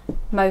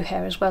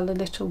mohair as well, a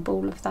little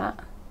ball of that.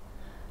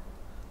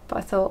 But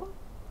I thought,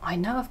 I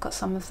know I've got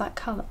some of that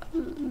colour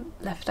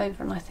left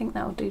over and I think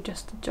that will do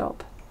just the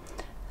job.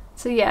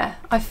 So yeah,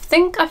 I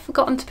think I've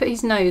forgotten to put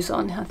his nose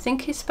on. I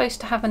think he's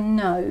supposed to have a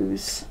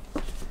nose.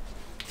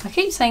 I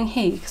keep saying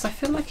he because I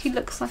feel like he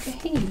looks like a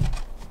he.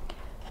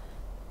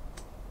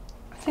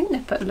 I think they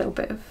put a little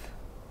bit of,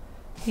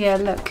 yeah,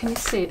 look, can you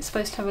see it's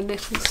supposed to have a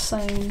little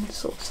same,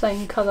 sort of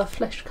same colour,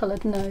 flesh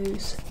coloured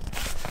nose.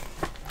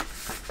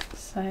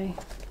 So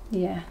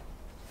yeah,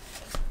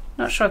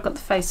 not sure I've got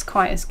the face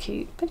quite as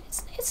cute, but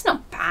it's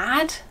not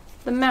bad.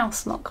 The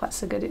mouth's not quite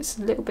so good, it's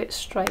a little bit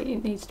straight,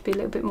 it needs to be a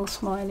little bit more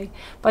smiley.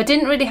 But I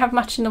didn't really have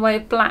much in the way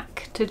of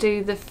black to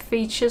do the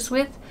features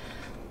with.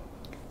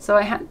 So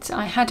I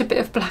had a bit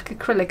of black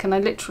acrylic and I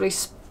literally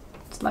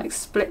like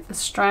split the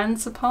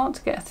strands apart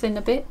to get a thinner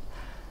bit.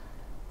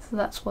 So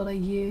that's what I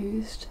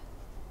used.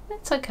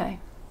 It's okay,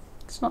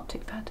 it's not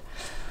too bad.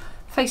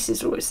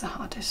 Faces are always the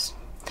hardest.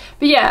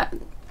 But yeah,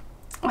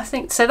 I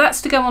think, so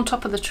that's to go on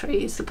top of the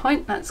tree is the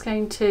point. That's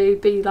going to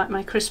be like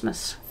my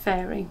Christmas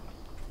fairy.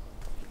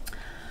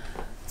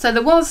 So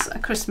there was a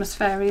Christmas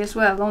fairy as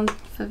well.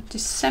 For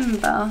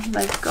December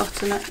they've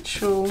got an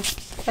actual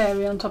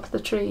fairy on top of the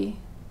tree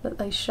that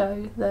they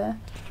show there.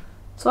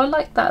 So I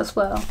like that as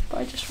well, but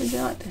I just really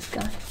like this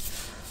guy.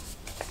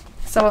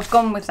 So I've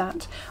gone with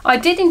that. I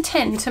did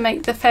intend to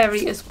make the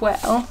fairy as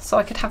well, so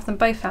I could have them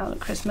both out at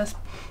Christmas.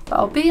 But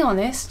I'll be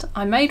honest,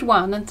 I made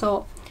one and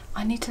thought,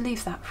 I need to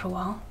leave that for a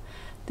while.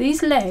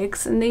 These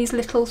legs and these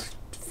little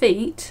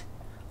feet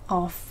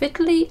are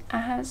fiddly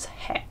as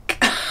heck.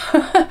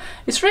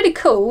 It's really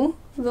cool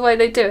the way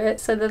they do it,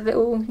 so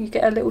you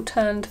get a little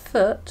turned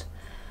foot.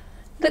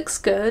 Looks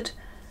good,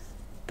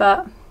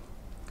 but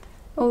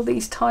all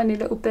these tiny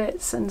little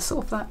bits and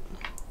sort of that,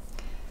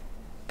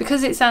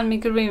 because it's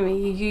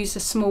amigurumi, you use a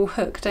small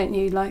hook, don't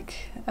you,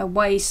 like a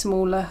way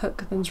smaller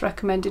hook than's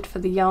recommended for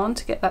the yarn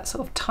to get that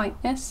sort of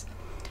tightness.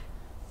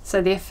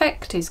 So the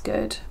effect is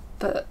good,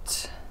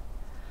 but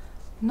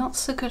not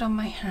so good on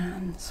my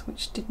hands,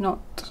 which did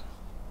not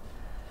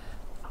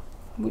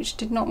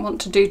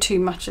want to do too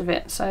much of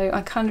it. So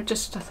I kind of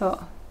just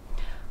thought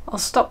I'll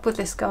stop with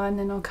this guy and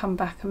then I'll come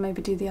back and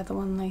maybe do the other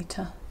one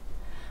later.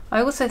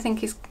 I also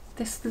think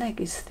this leg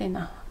is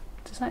thinner.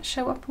 Does that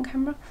show up on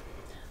camera?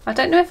 I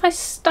don't know if I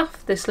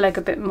stuffed this leg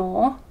a bit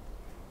more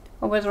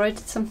or whether I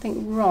did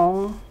something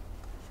wrong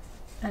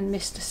and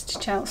missed a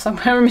stitch out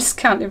somewhere or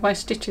miscounted my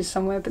stitches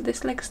somewhere, but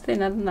this leg's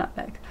thinner than that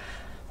leg.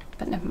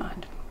 But never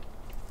mind.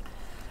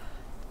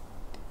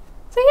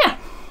 So yeah,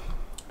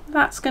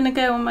 that's going to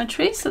go on my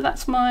tree. So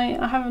that's my,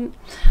 I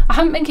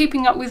haven't been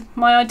keeping up with,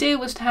 my idea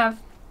was to have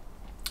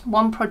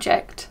one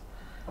project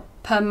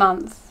per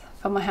month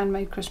for my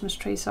handmade Christmas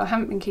tree, so I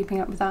haven't been keeping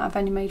up with that. I've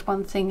only made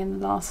one thing in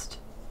the last,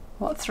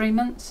 what, 3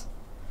 months?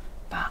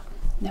 But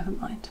never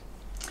mind.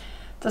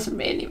 Doesn't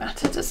really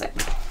matter, does it?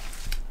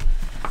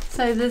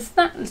 So there's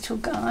that little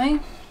guy,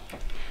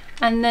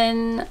 and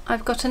then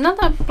I've got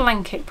another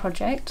blanket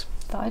project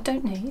that I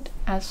don't need,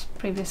 as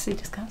previously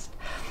discussed.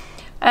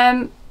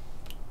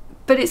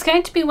 But it's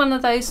going to be one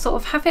of those sort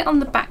of have it on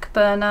the back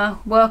burner,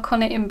 work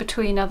on it in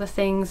between other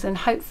things, and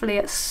hopefully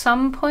at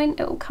some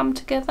point it will come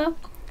together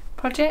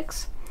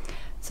projects.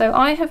 So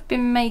I have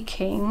been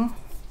making,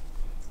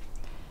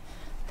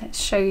 let's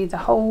show you the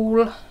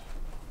whole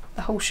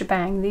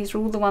shebang. These are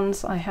all the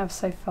ones I have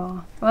so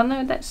far. Well, no,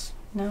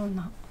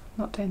 I'm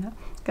not doing that.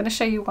 I'm going to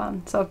show you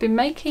one. So I've been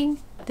making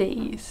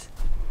these.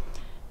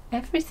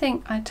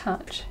 Everything I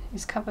touch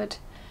is covered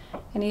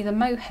in either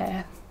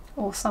mohair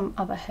or some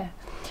other hair.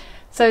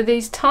 So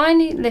these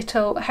tiny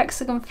little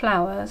hexagon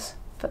flowers,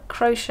 but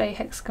crochet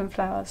hexagon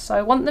flowers. So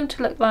I want them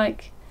to look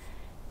like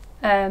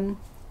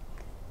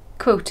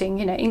quilting,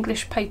 you know,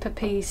 English paper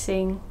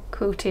piecing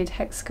quilted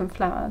hexagon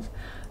flowers,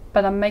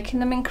 but I'm making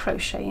them in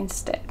crochet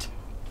instead.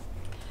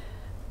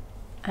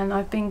 And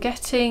I've been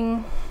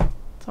getting,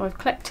 so I've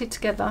collected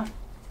together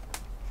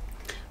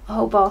a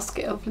whole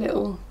basket of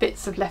little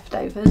bits of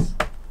leftovers.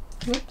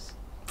 Whoops.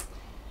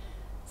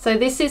 So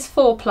this is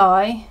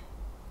 4-ply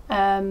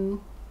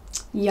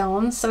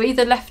yarns, so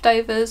either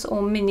leftovers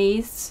or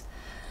minis,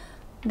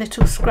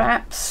 little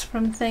scraps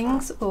from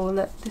things, or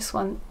look, this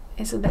one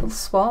is a little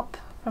swap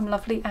from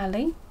Lovely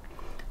Ali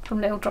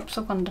from Little Drops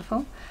of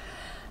Wonderful.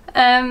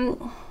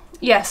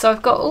 Yeah, so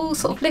I've got all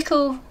sort of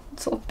little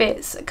sort of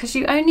bits, because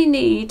you only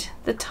need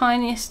the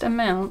tiniest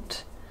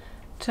amount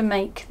to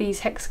make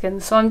these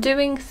hexagons. So I'm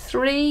doing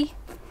 3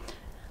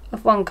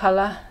 of one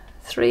colour,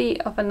 3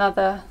 of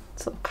another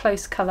sort of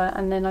close colour,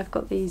 and then I've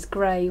got these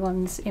grey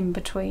ones in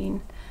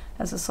between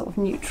as a sort of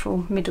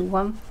neutral middle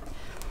one.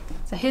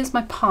 So here's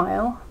my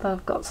pile that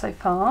I've got so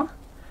far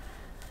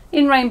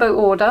in rainbow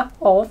order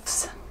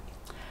ofs.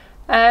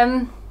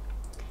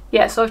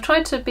 Yeah, so I've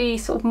tried to be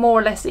sort of more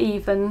or less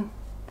even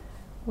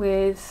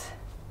with,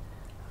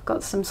 I've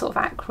got some sort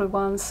of aqua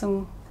ones,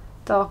 some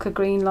darker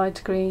green,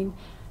 lighter green,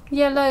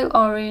 yellow,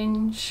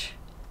 orange,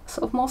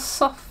 sort of more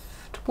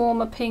soft,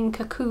 warmer pink,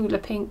 a cooler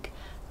pink,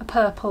 a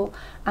purple,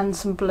 and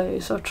some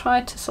blue. So I've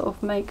tried to sort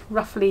of make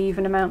roughly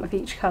even amount of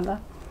each colour.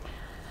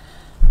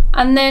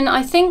 And then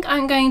I think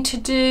I'm going to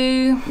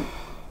do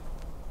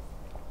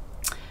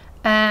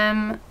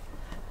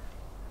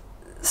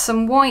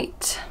some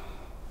white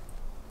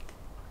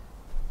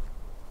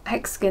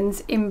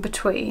hexagons in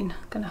between.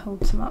 I'm going to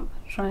hold some up,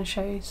 try and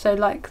show you. So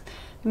like,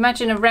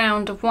 imagine a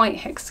round of white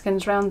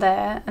hexagons round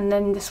there, and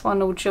then this one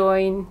will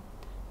join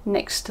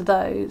next to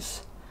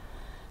those.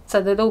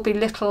 So there'll all be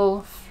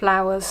little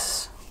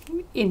flowers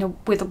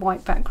with a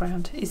white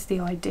background is the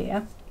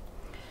idea.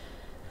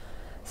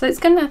 So it's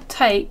going to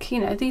take, you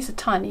know, these are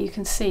tiny, you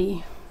can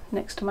see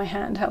next to my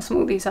hand how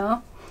small these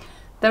are.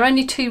 They're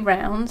only 2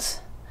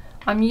 rounds.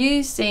 I'm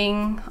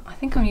using, I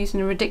think I'm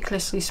using a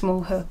ridiculously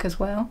small hook as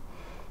well.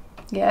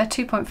 Yeah,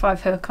 2.5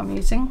 hook I'm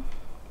using.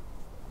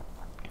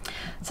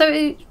 So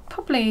it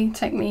probably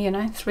take me, you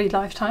know, 3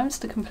 lifetimes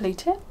to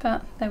complete it,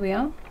 but there we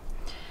are.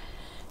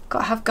 Got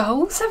to have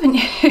goals, haven't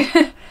you?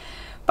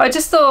 But I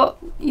just thought,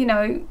 you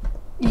know,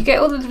 you get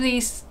all of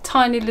these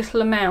tiny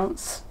little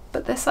amounts,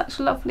 but they're such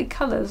lovely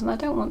colours, and I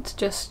don't want to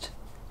just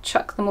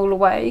chuck them all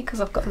away because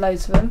I've got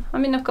loads of them. I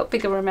mean, I've got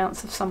bigger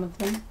amounts of some of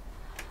them,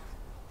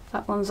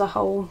 That one's a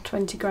whole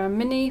 20 gram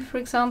mini, for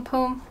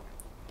example.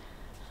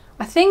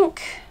 I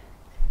think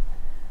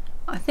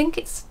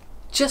it's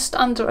just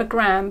under a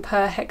gram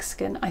per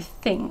hexagon, I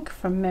think,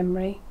 from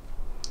memory.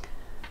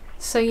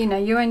 So, you know,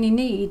 you only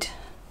need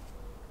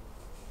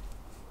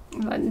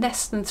like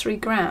less than 3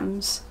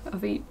 grams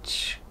of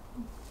each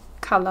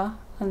colour,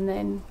 and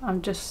then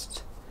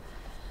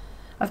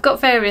I've got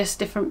various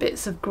different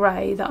bits of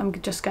grey that I'm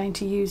just going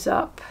to use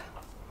up.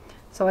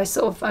 So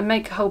I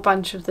make a whole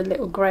bunch of the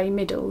little grey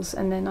middles,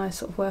 and then I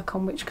sort of work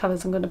on which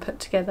colours I'm going to put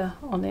together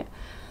on it.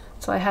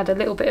 So I had a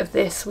little bit of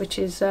this, which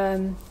is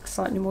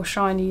slightly more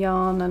shiny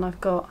yarn, and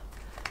I've got,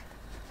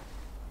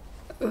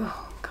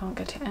 oh, can't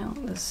get it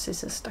out, there's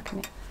scissors stuck in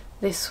it.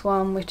 This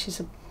one, which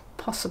is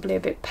possibly a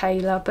bit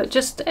paler, but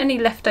just any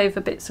leftover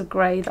bits of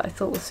grey that I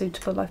thought were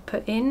suitable I've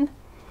put in.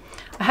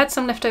 I had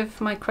some left over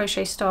for my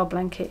crochet star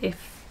blanket,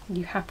 if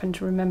you happen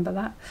to remember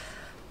that,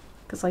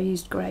 because I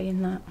used grey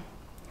in that.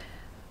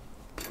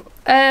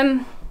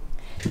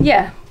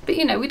 Yeah, but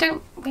you know, we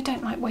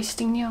don't like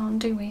wasting yarn,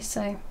 do we?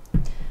 So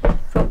I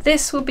thought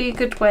this will be a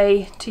good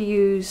way to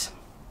use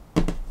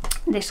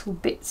little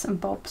bits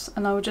and bobs,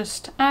 and I will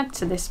just add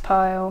to this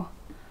pile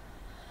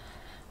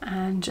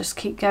and just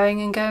keep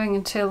going and going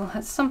until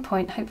at some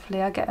point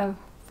hopefully I get a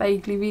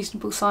vaguely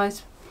reasonable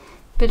size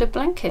bit of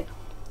blanket.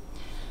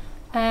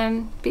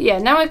 But yeah,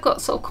 now I've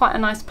got sort of quite a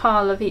nice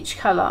pile of each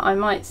colour, I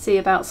might see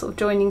about sort of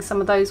joining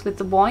some of those with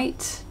the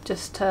white,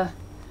 just to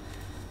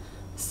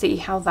see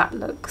how that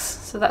looks.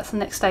 So that's the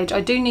next stage.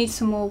 I do need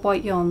some more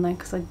white yarn though,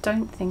 because I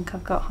don't think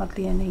I've got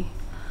hardly any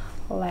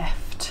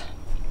left.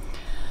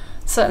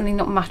 Certainly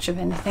not much of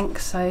anything,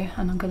 so,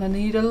 and I'm going to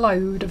need a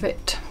load of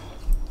it.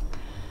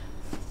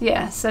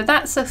 Yeah, so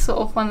that's a sort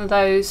of one of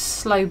those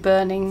slow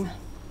burning,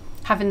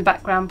 having the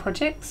background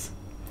projects.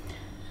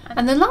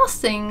 And the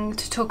last thing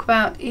to talk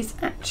about is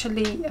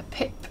actually a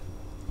pip,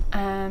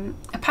 a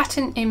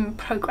pattern in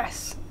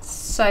progress.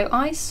 So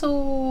I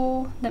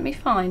saw, let me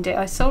find it,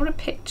 I saw a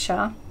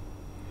picture,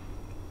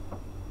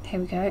 here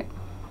we go,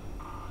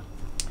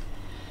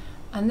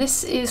 and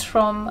this is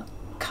from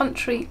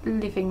Country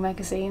Living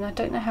magazine. I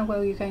don't know how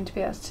well you're going to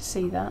be able to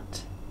see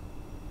that,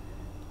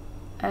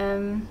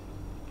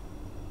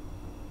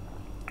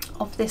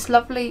 of this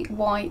lovely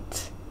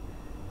white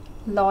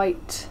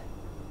light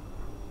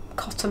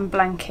cotton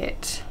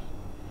blanket.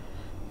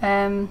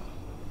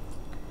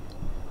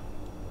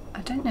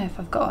 I don't know if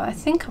I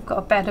think I've got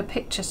a better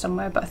picture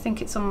somewhere, but I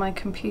think it's on my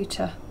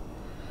computer.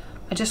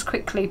 I just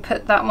quickly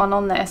put that one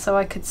on there so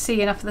I could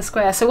see enough of the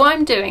square. So what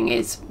I'm doing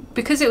is,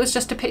 because it was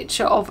just a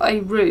picture of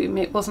a room,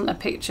 it wasn't a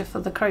picture for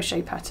the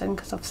crochet pattern,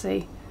 because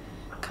obviously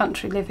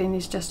Country Living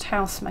is just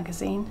house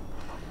magazine.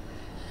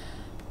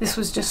 This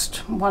was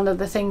just one of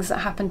the things that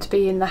happened to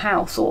be in the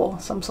house, or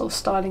some sort of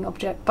styling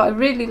object, but I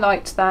really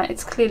liked that.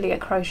 It's clearly a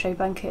crochet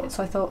blanket,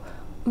 so I thought,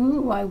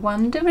 ooh, I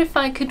wonder if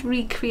I could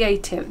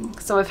recreate it.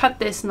 So I've had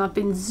this and I've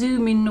been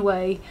zooming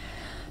away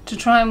to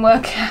try and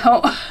work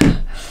out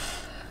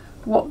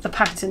what the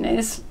pattern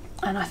is,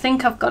 and I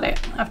think I've got it.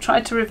 I've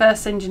tried to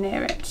reverse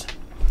engineer it.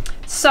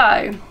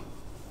 So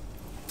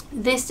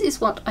this is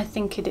what I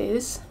think it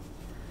is.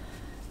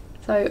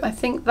 So I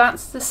think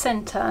that's the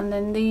centre, and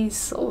then these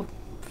sort of,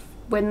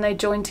 when they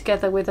join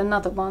together with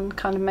another one,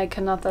 kind of make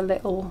another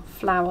little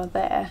flower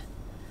there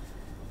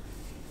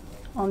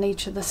on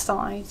each of the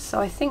sides. So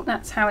I think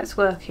that's how it's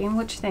working.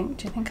 What do you think?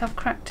 Do you think I've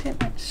cracked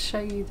it? Let's show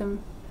you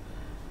them.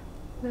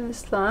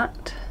 There's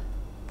that,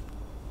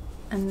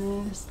 and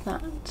there's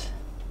that.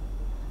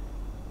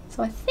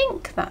 So I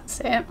think that's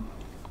it.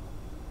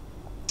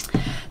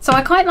 So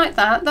I quite like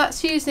that.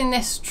 That's using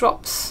this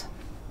Drops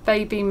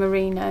Baby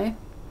Merino.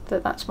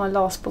 That's my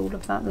last ball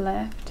of that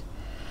left.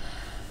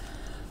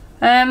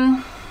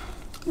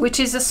 Which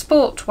is a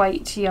sport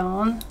weight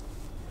yarn.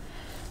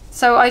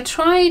 So I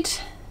tried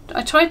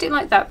it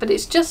like that, but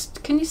it's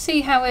just, can you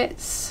see how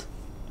it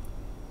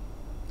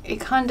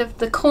kind of,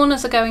 the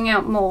corners are going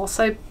out more.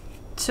 So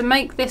to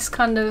make this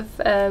kind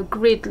of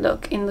grid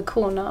look in the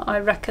corner, I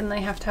reckon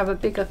they have to have a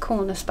bigger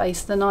corner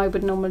space than I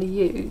would normally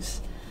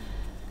use,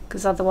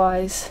 because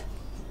otherwise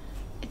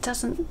it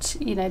doesn't,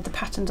 you know, the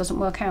pattern doesn't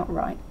work out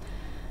right.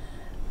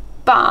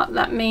 But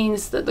that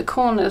means that the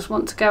corners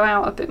want to go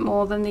out a bit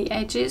more than the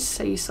edges,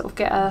 so you sort of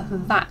get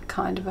that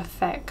kind of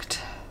effect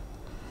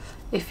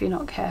if you're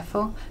not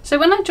careful. So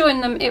when I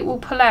join them, it will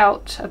pull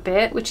out a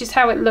bit, which is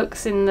how it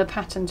looks in the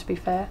pattern, to be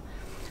fair.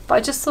 But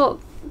I just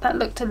thought that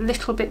looked a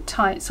little bit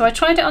tight, so I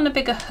tried it on a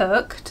bigger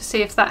hook to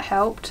see if that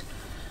helped,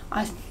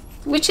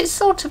 which it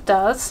sort of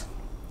does,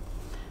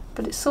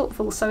 but it sort of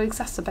also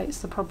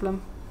exacerbates the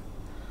problem.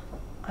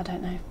 I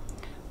don't know.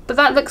 But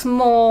that looks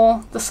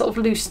more the sort of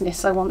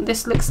looseness I want.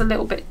 This looks a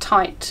little bit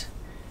tight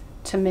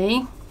to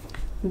me.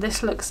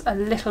 This looks a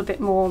little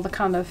bit more the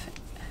kind of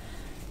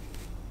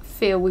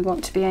feel we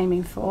want to be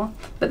aiming for.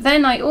 But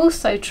then I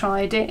also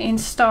tried it in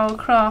Style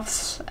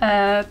Crafts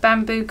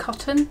bamboo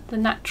cotton, the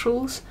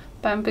Naturals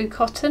bamboo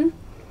cotton.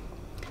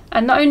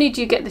 And not only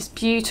do you get this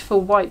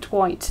beautiful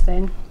white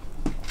then,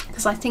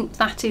 because I think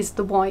that is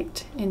the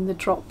white in the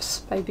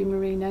Drops Baby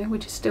Merino,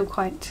 which is still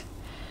quite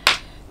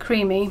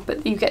creamy,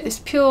 but you get this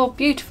pure,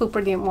 beautiful,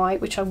 brilliant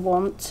white, which I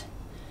want.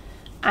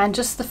 And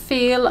just the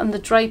feel and the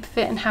drape of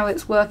it and how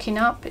it's working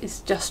up is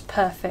just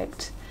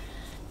perfect.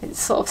 It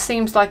sort of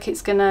seems like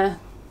it's gonna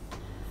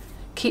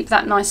keep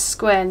that nice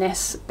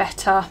squareness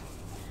better,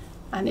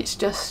 and it's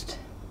just,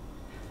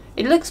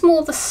 it looks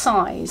more the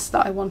size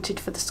that I wanted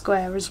for the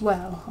square as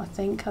well. I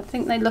think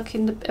they look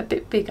a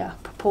bit bigger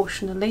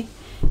proportionally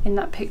in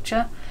that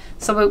picture.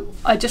 So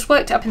I just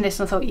worked it up in this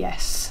and I thought,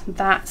 yes,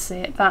 that's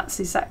it,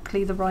 that's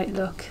exactly the right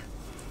look.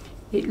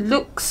 It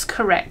looks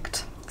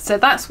correct. So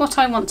that's what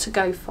I want to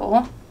go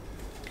for.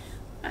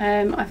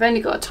 I've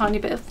only got a tiny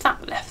bit of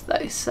that left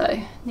though, so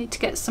I need to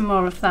get some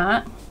more of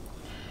that.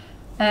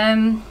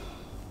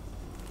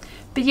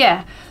 But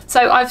yeah,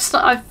 so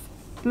I've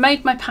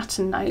made my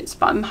pattern notes,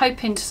 but I'm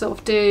hoping to sort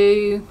of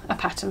do a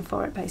pattern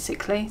for it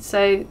basically.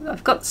 So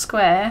I've got the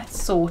square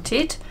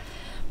sorted,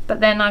 but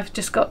then I've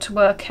just got to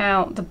work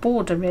out the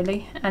border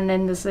really, and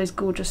then there's those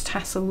gorgeous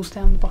tassels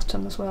down the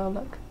bottom as well.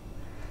 Look,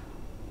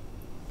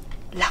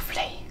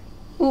 lovely.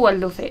 Oh, I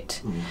love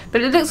it.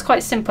 But it looks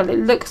quite simple. It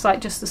looks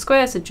like just the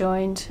squares are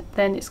joined,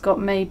 then it's got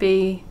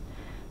maybe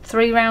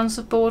 3 rounds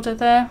of border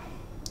there.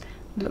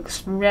 It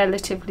looks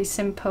relatively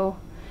simple,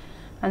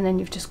 and then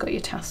you've just got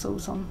your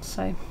tassels on.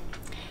 So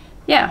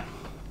yeah,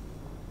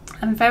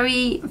 I'm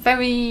very,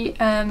 very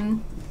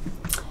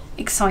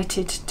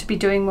excited to be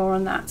doing more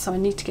on that. So I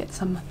need to get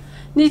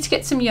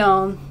some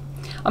yarn.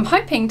 I'm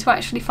hoping to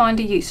actually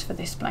find a use for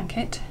this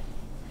blanket,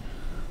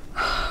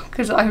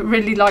 because I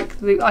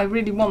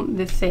really want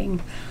the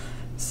thing.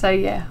 So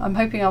yeah, I'm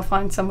hoping I'll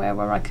find somewhere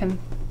where I can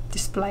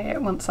display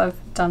it once I've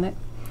done it.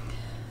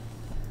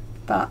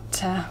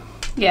 But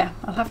yeah,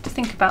 I'll have to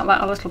think about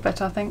that a little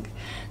bit, I think,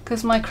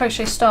 because my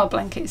crochet star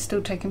blanket is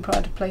still taking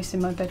pride of place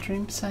in my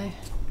bedroom. So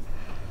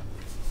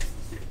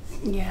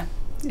yeah,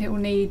 it will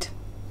need,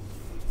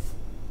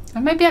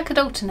 and maybe I could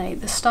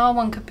alternate. The star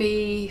one could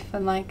be for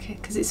like,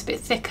 because it's a bit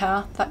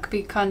thicker, that could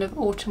be kind of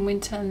autumn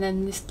winter, and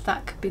then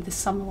that could be the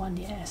summer one.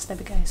 Yes, there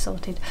we go,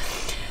 sorted.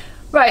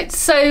 Right,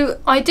 so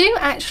I do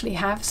actually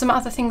have some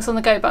other things on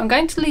the go, but I'm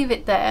going to leave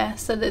it there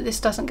so that this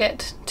doesn't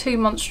get too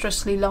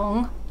monstrously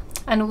long.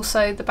 And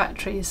also the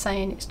battery is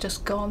saying it's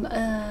just gone.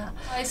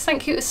 Guys,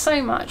 thank you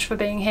so much for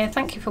being here.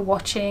 Thank you for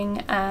watching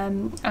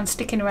and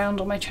sticking around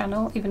on my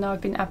channel, even though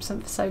I've been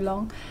absent for so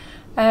long.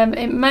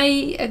 It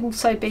may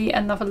also be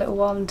another little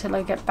while until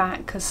I get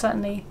back, because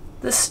certainly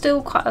there's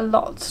still quite a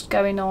lot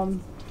going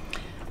on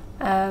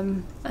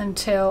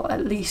until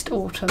at least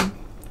autumn.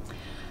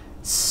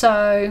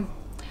 So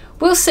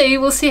we'll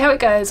see how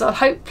it goes. I'll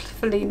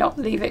hopefully not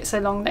leave it so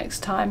long next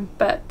time,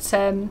 but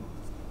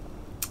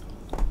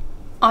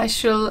I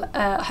shall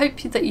hope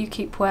that you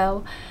keep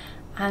well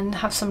and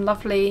have some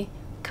lovely,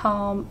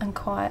 calm and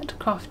quiet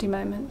crafty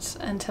moments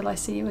until I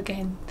see you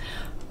again.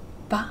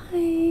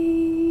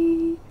 Bye.